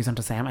text that she sent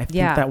to Sam. I think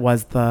Yeah. that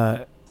was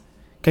the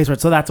case where.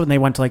 So that's when they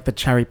went to like the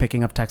cherry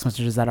picking of text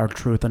messages that are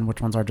truth and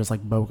which ones are just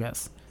like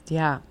bogus.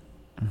 Yeah.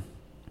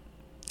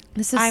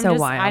 This is I'm so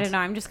just, wild. I don't know.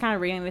 I'm just kind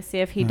of reading to see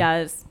if he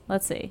does.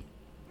 Let's see.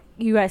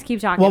 You guys keep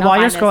talking. Well, I'll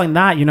while you're find scrolling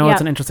that, Yep. it's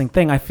an interesting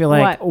thing. I feel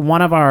like What?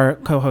 one of our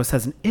co-hosts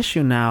has an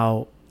issue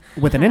now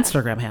with an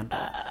Instagram handle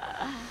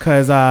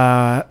because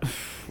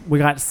we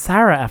got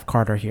Sarah F.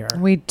 Carter here,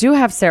 We do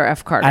have Sarah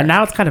F. Carter. and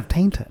now it's kind of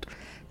tainted.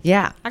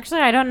 Yeah.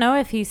 Actually, I don't know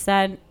if he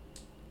said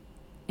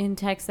in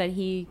text that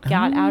he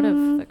got out of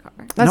the car.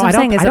 That's No, what I I'm don't-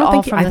 saying. Is I it don't all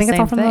think- from I the think it's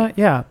same all from thing? the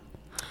yeah.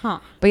 Huh.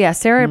 But yeah,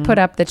 Sarah put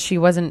up that she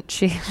wasn't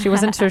she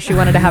wasn't sure she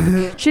wanted to have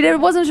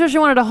wasn't sure she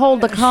wanted to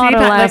hold the Carter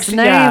last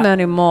name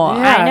anymore.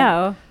 Yeah. I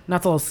know.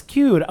 That's a little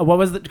skewed. What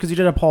was because you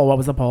did a poll? What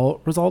was the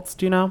poll results?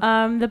 Do you know?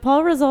 The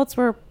poll results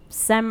were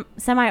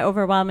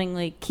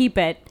semi-overwhelmingly keep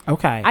it.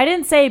 Okay. I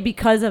didn't say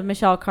because of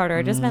Michelle Carter.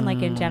 It just meant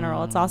like in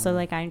general. It's also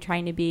like I'm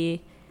trying to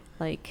be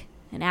like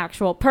an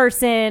actual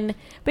person.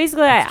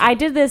 Basically, I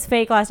did this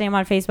fake last name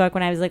on Facebook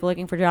when I was like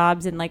looking for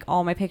jobs, and like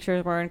all my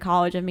pictures were in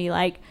college of me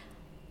like,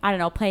 I don't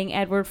know, playing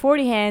Edward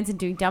 40 Hands and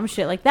doing dumb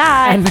shit like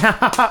that. And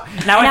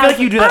now I feel like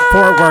you do that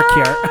for work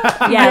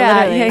here.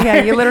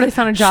 Yeah. You literally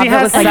found a job She that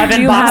has was like, 7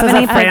 do you have boxes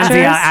any of Franzia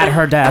pictures? at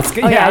her desk.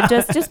 Oh yeah,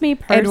 just me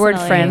personally. Edward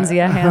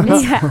Franzia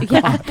hands.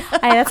 yeah.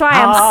 That's why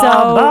I'm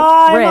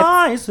so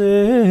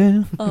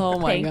ripped. Oh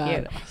my Thank god.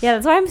 you. Yeah,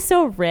 that's why I'm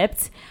so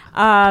ripped.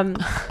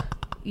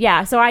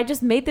 Yeah, so I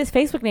just made this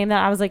Facebook name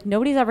that I was like,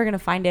 nobody's ever gonna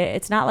find it.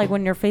 It's not like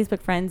when your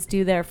Facebook friends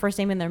do their first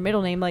name and their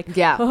middle name, like,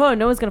 Yeah. oh,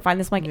 no one's gonna find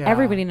this. I'm like, Yeah.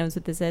 everybody knows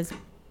what this is.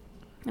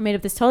 I made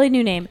up this totally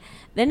new name.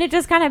 Then it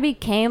just kind of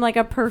became like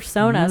a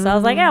persona. So I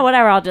was like, yeah,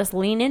 whatever. I'll just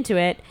lean into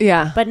it.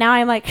 Yeah. But now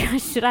I'm like,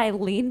 should I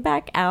lean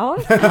back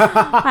out?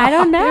 I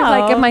don't know. You're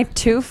like, am I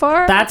too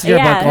far? That's your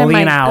Yeah, book.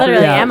 Lean I- out.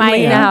 literally, Yeah. am I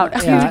lean in out?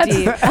 too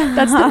deep?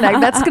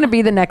 That's gonna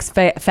be the next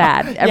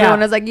fad. Everyone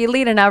was like, you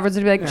leaning out. Everyone's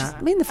gonna be like,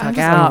 just lean the fuck I'm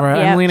just out. over it.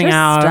 Yeah. I'm leaning Just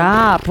out.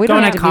 stop. We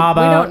Going don't to need to be. We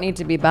Cabo. don't need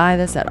to be by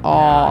this at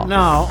all.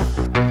 No.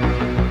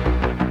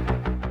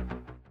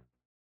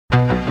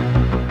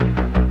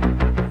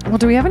 Well,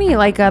 do we have any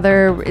like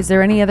is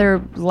there any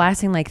other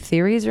lasting like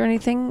theories or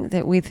anything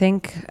that we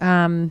think,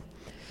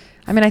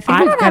 I mean, I think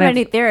I we've don't have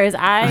any theories.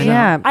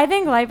 I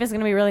think life is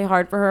going to be really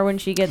hard for her when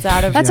she gets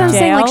out of That's jail. what I'm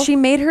saying. Like, she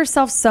made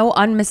herself so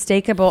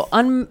unmistakable,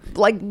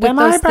 like with Them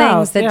those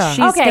eyebrows, things that yeah.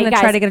 she's going to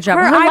try to get a job.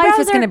 Her life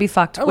is going to be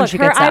fucked when she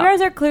gets out. Her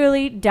eyebrows are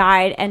clearly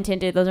dyed and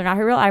tinted. Those are not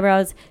her real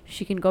eyebrows.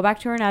 She can go back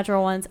to her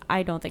natural ones.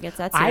 I don't think it's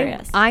that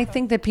serious. I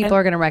think that people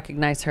are going to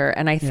recognize her,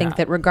 and I think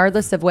that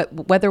regardless of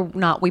whether or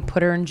not we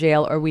put her in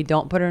jail or we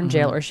don't put her in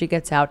jail or she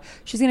gets out,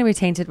 she's going to be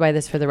tainted by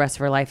this for the rest of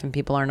her life, and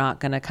people are not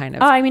going to kind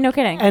of. Oh, I mean, no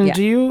kidding. And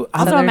do you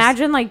also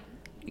imagine like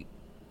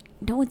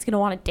no one's gonna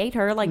want to date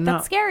her? Like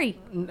that's scary.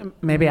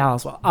 Maybe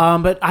Alice will.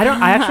 But I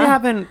don't. I actually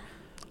haven't.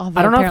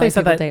 I don't know if they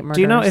said that.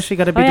 Do you know, is she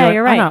going to be doing?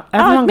 You're right. I know.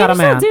 Everyone got a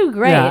man. She'll do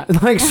great. Yeah.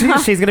 Like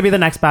she's going to be the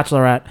next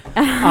Bachelorette.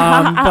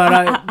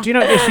 But do you know,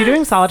 is she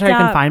doing solitary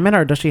confinement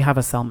or does she have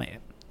a cellmate?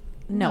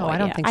 No, I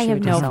don't think I she have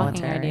would no do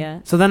fucking solitary.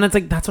 idea. So then it's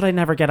like, that's what I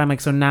never get. I'm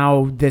like, so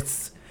now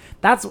that's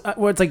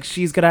where it's like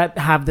she's going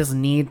to have this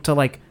need to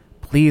like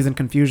please and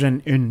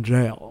confusion in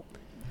jail.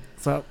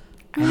 So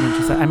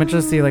I'm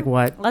interested to see like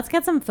what. Let's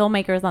get some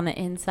filmmakers on the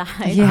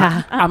inside.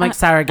 Yeah. I'm like,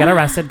 Sarah, get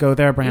arrested, go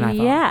there, bring an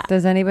iPhone. Yeah.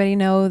 Does anybody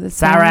know the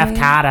Sarah F.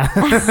 Carter.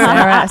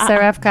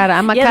 Sarah F. Carter.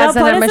 I'm a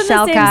cousin of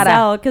Michelle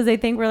Carter. Because they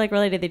think we're like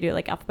related. They do it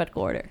like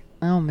alphabetical order.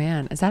 Oh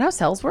man, is that how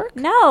cells work?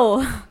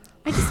 No,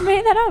 I just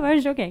made that up. I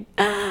was joking.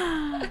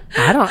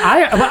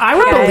 I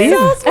would believe.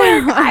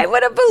 I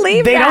would have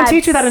believed They that. don't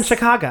teach you that in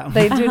Chicago.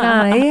 They do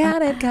not. He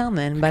had it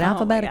coming, but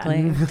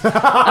alphabetically. You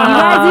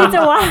guys need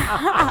to watch.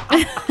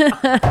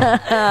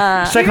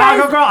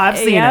 Chicago girl, I've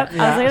seen it. I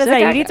was going to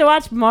say, you need to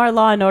watch more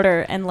Law and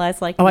Order and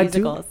less like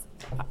musicals.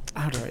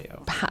 How dare you?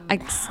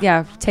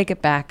 Take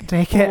it back.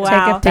 Take it.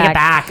 Wow. Take it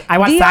back. I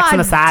watched Sex and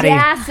the City. The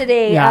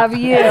audacity of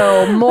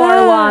you. More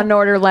Law and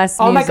Order, less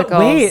musicals. My God,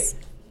 wait.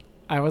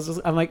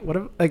 I'm like, what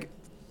if, like,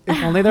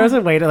 if only there was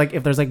a way to, like,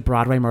 if there's, like,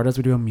 Broadway murders,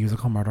 we do a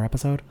musical murder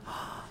episode.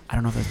 I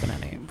don't know if there's been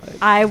any. But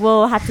I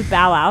will have to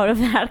bow out of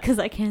that because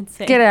I can't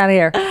sing. Get out of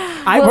here.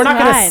 We're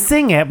not going to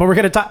sing it, but we're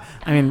going to talk.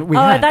 I mean,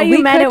 I thought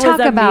you meant it was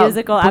a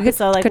musical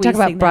episode. We could talk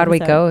about Broadway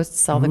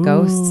ghosts, all the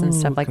ghosts and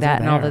stuff like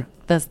that, and all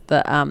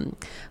the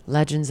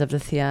legends of the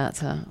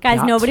theater.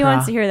 Guys, nobody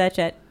wants to hear that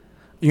shit.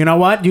 You know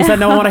what? You said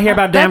no one want to hear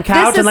about damn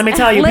couch, and let me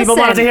tell you, people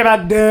wanted to hear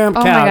about damn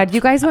couch. Oh my God,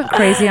 you guys went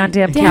crazy on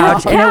damn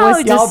couch. And it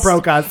was y'all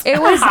broke us. It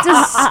was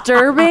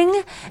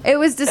disturbing. It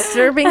was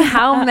disturbing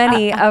how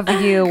many of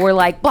you were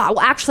like, well,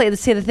 actually,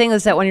 see, the thing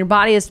is that when your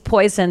body is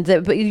poisoned,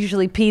 it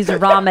usually pees or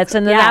vomits,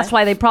 and then that's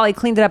why they probably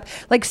cleaned it up.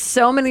 Like,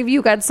 so many of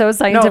you got so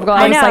scientific. No,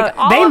 I was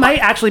like, they might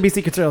actually be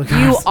secret serial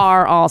killers. You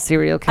are all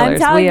serial killers. I'm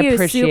telling we you,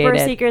 appreciate super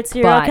it, secret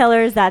serial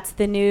killers. That's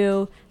the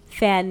new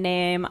fan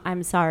name.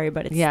 I'm sorry,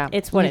 but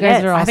it's what you it guys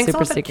is. are all I think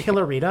super someone said secret.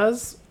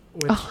 Killeritas.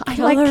 I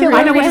like Killeritas.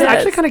 I know, which is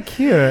actually kind of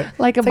cute.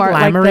 Like a it's bar,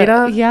 like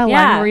Limerita.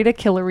 Limerita,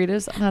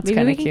 Killeritas. That's Maybe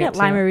kind we of can cute. get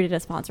Limerita to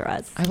sponsor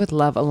us. I would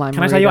love a Limerita.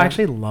 Can I tell you, I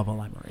actually love a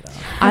Limerita.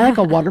 I like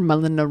a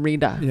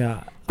watermelon-arita.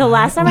 Yeah. The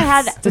last time I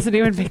had doesn't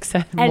even make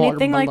sense.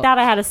 Anything like that,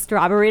 I had a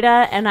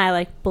strawberryta, and I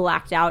like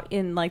blacked out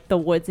in like the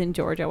woods in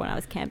Georgia when I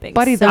was camping.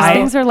 Buddy, those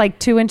things are like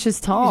 2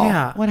 inches tall.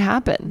 Yeah. What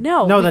happened?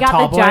 No, the we got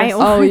tall the giant boys?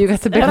 ones. Oh, you got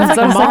the big ones.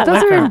 I was like,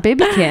 those are in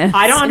baby cans.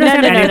 I don't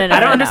understand No,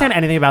 I don't understand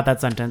anything about that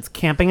sentence.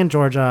 Camping in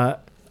Georgia,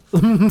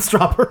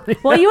 strawberry.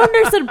 Well, you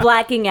understood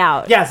blacking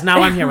out. Yes,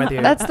 now I'm here with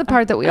you. That's the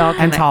part that we all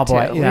connect And tall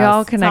boy, to. yes. We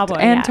all connect. Tall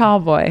boy, and yeah. tall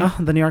boy. Oh,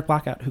 the New York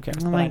blackout. Who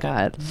cares? Oh my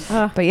God.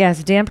 But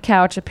yes, damp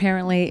couch.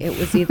 Apparently it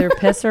was either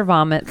piss or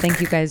vomit. Thank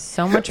you guys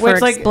so much for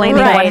explaining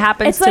what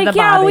happens it's to like, the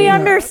body. we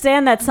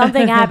understand that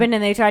something happened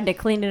and they tried to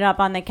clean it up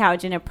on the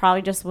couch and it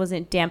probably just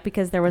wasn't damp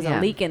because there was a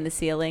leak in the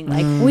ceiling.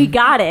 Like, we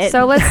got it.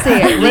 So let's see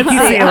it. Let's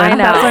see it. I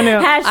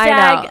know.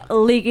 Hashtag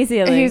leaky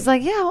ceiling. He's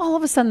like, yeah, all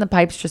of a sudden the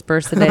pipes just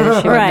burst the day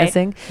that she went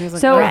missing.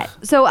 Like,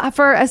 So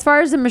as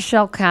far as the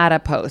Michelle Carter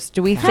post,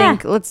 do we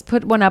think, let's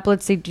put one up.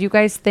 Let's see. Do you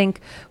guys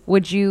think, are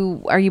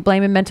you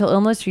blaming mental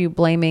illness or are you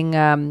blaming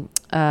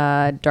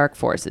dark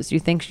forces? Do you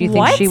think she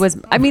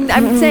was, I mean,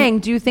 I'm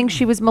saying, do you think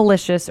she was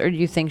malicious or do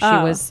you think she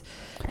was,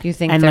 do you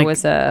think and there like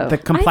was a... the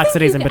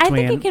complexities in between?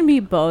 I think it can be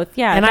both.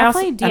 Yeah, And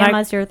definitely DM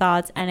us your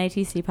thoughts,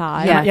 NATC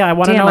Pod. Yeah, I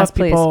want to know DM if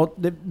people,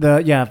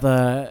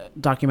 the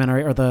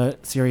documentary or the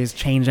series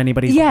changed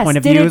anybody's point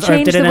of did views or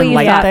did it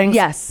enlighten things?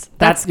 Yes.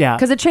 That's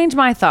because it changed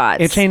my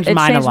thoughts. It changed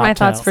mine a lot, my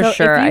thoughts too. for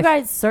sure. If you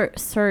guys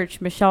search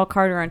Michelle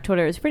Carter on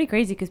Twitter, it's pretty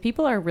crazy because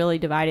people are really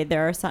divided.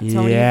 There are so many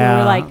people who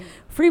are like,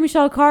 free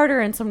Michelle Carter,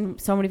 and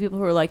so many people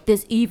who are like,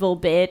 this evil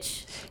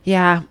bitch.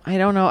 Yeah, I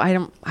don't know.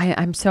 I'm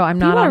not.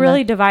 People are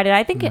really divided.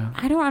 I think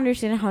I don't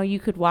understand how you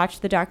could watch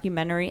the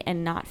documentary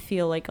and not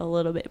feel like a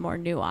little bit more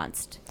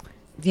nuanced.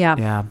 Yeah.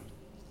 Yeah.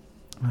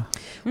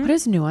 What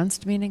does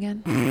nuanced mean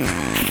again?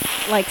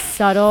 Like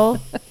subtle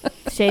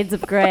shades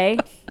of gray.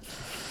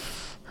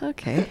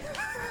 Okay.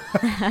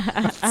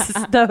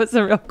 That was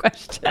a real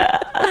question.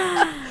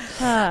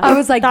 I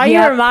was like, thought you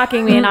were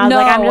mocking me, and I was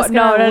like, I'm just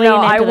gonna lean into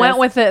I went this.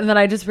 with it, and then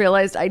I just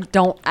realized I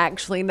don't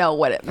actually know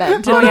what it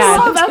meant. Oh,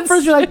 yeah. At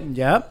first you're like,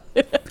 yep.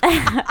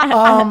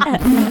 I'm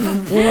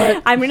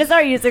gonna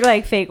start using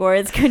like fake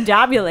words.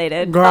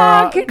 Conjobulated.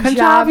 Girl,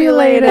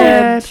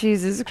 Conjobulated.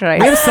 Jesus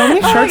Christ. We have so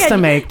many shirts to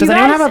make. Does you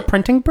anyone guys- have a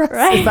printing press?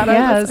 Right. Is that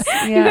Yes.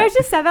 You guys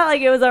just said that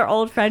like it was our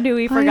old friend who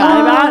we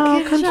forgot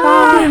about.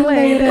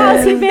 Conjobulated.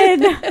 How's he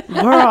been?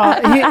 Girl,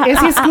 is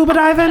he scuba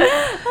diving?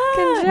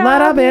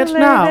 Let a bitch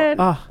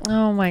know.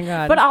 Oh my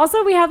God. But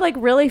also we have like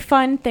really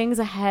fun things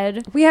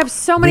ahead. we have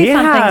so many We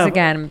fun have- things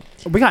again.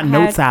 We got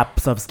notes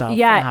apps of stuff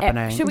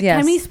happening. Should we, Yes.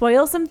 Can we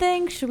spoil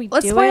something? Should we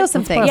Let's do spoil it?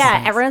 some things.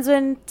 Yeah, everyone's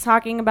been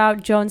talking about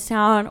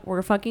Jonestown.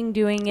 We're fucking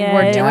doing it.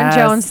 We're doing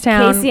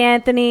Jonestown. Casey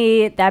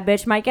Anthony, that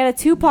bitch might get a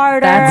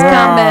 2-parter. That's Girl.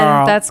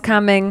 coming. That's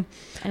coming.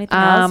 Anything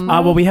else?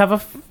 Well, we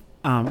have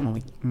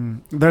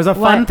there's a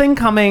fun thing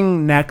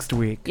coming next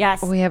week.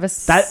 Yes. We have a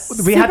That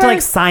we have to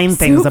like sign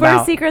things super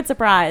about. secret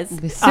surprise.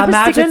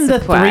 Imagine the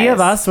three of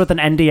us with an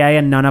NDA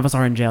and none of us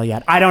are in jail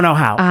yet. I don't know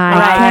how.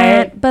 I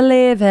can't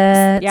believe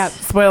it. Yep.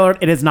 Spoiler: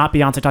 it is not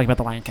Beyonce talking about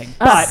the Lion King.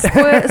 But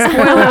Spoiler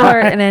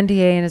alert: an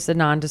NDA and it's a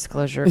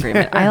non-disclosure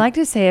agreement. I like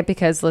to say it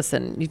because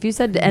listen, if you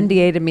said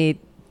NDA to me,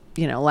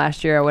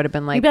 last year I would have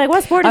been like, You'd be like,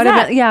 what sport I is would have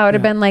that? been, yeah, I would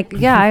have been like,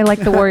 yeah, I like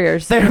the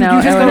Warriors. they, it would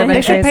have been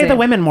they should pay crazy. the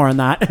women more on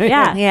that.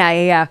 Yeah.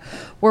 Yeah.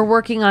 We're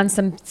working on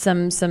some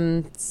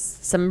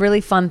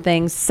really fun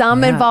things.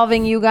 Some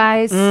involving you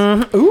guys.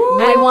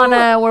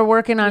 We're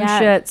working on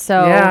shit.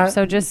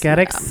 So just get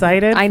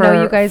excited. I know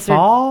for you guys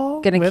fall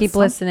are gonna with keep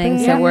listening,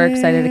 so something. we're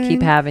excited to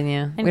keep having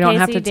you. And we don't Casey,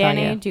 have to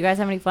Danny, tell you. do you guys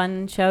have any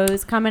fun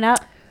shows coming up?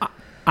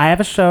 I have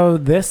a show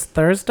this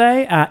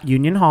Thursday at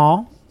Union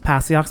Hall.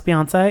 Passiox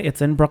Beyonce.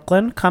 It's in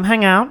Brooklyn. Come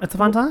hang out. It's a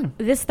fun time.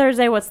 This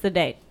Thursday, what's the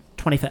date?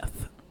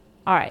 25th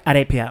All right. at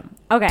 8 p.m.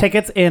 Okay.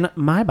 Tickets in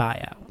my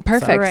bio.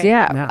 Perfect. Right.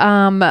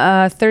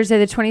 Yeah. Thursday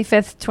the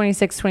 25th,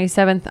 26th,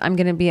 27th, I'm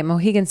going to be at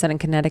Mohegan Sun in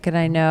Connecticut.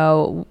 I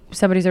know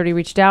somebody's already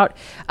reached out.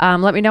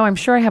 Let me know. I'm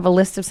sure I have a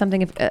list of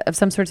something of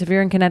some sorts. If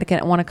you're in Connecticut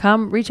and want to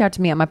come, reach out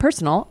to me on my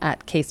personal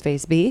at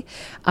CaseFaceB,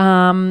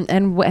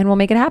 and we'll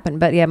make it happen.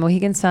 But yeah,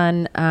 Mohegan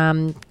Sun,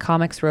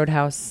 Comics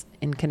Roadhouse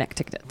in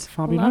Connecticut.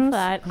 Love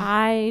that.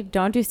 I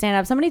don't do stand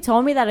up. Somebody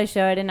told me that I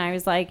should, and I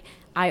was like,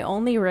 I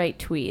only write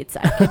tweets.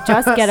 I could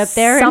just get up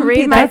there and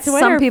read my Twitter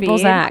some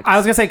people's feed. act. I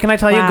was going to say, can I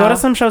tell you, go to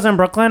some shows in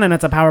Brooklyn and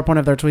it's a PowerPoint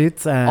of their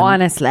tweets. And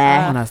Honestly.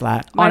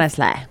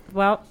 Honestly.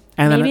 Well,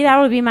 And then maybe that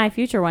will be my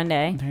future one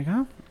day. There you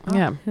go.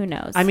 Yeah. Who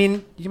knows? I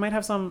mean, you might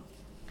have an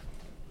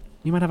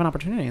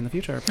opportunity in the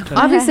future.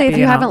 Obviously, if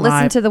you haven't live.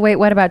 listened to the Wait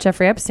What About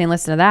Jeffrey Epstein,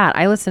 listen to that.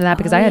 I listened to that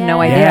because I had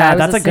no yeah. idea. Yeah, I was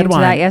that's a listening good to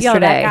one. that Yo, yesterday.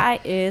 that guy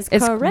is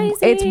it's crazy.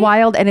 It's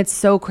wild, and it's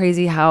so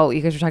crazy how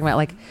you guys were talking about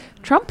like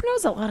Trump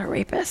knows a lot of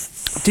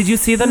rapists. Did you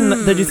see the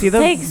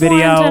Takes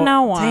video? one to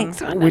know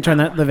one. We turned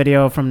the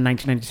video from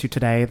 1992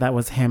 today. That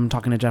was him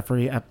talking to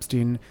Jeffrey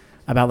Epstein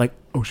about like,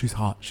 oh, she's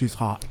hot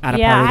at a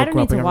Yeah, party. I don't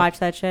need to watch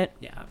that shit.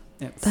 Yeah.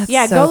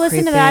 Yeah, so go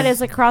listen creepy. to that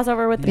as a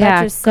crossover with the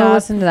Yeah, Betches go stuff.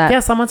 listen to that.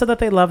 Yeah, someone said that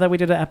they love that we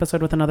did an episode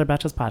with another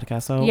Betches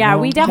podcast. So Yeah,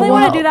 we definitely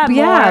want to do that more.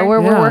 Yeah,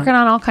 we're working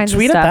on all kinds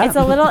Tweet of at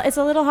stuff. that. It's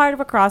a little hard of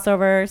a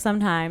crossover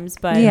sometimes,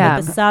 but Yeah.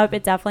 with the sub,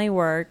 it definitely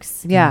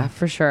works. Yeah,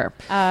 for sure.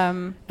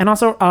 And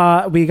also,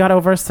 we got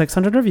over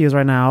 600 reviews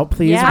right now.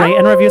 Please Yeah. rate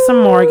and review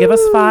some more. Give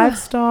us 5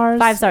 stars.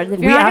 5 stars. If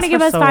We you're not asked going to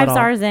give for us so 5 little.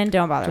 stars, then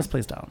don't bother. Just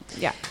please don't.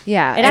 Yeah.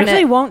 Yeah, It and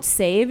actually won't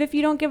save if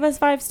you don't give us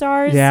 5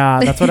 stars.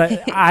 Yeah, that's what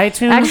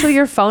iTunes. Actually,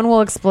 your phone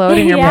will explode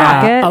in your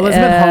Yeah. pocket.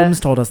 Elizabeth Holmes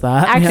told us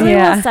that. Actually,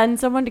 Yeah. we'll send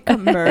someone to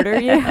come murder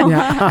you.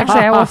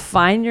 Actually, I will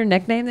find your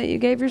nickname that you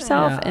gave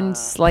yourself and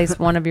slice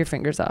one of your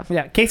fingers off.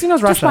 Yeah, Casey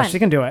knows Just Russia. one. She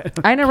can do it.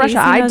 I know Casey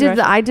Russia. knows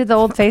Russia. I did the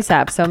old face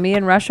app. So me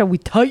and Russia, we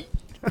tight.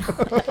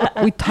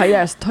 We tight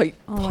ass tight.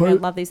 Oh my God, I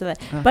love these with it.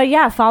 But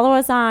yeah, follow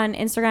us on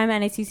Instagram,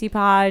 NACC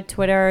Pod.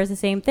 Twitter is the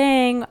same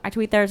thing. I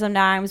tweet there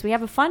sometimes. We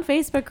have a fun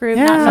Facebook group,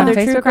 not Yeah. another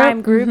Fun true Facebook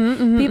crime group.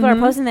 group. People are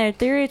posting their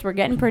theories. We're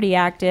getting pretty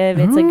active.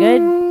 It's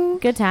a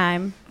good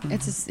time.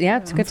 It's a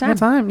good It's a time. good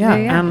time. Yeah.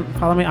 And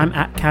follow me. I'm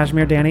at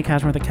Cashmere Danny,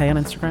 Cashmere with a K on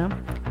Instagram.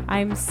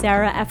 I'm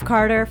Sarah F.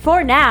 Carter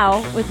for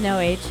now with no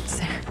H.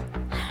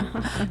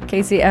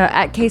 Casey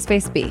at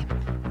CaseFaceB.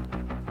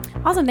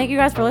 Awesome. Thank you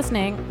guys for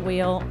listening.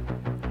 We'll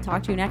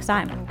talk to you next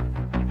time.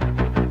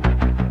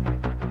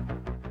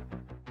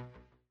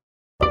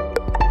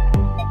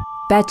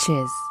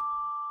 Betches.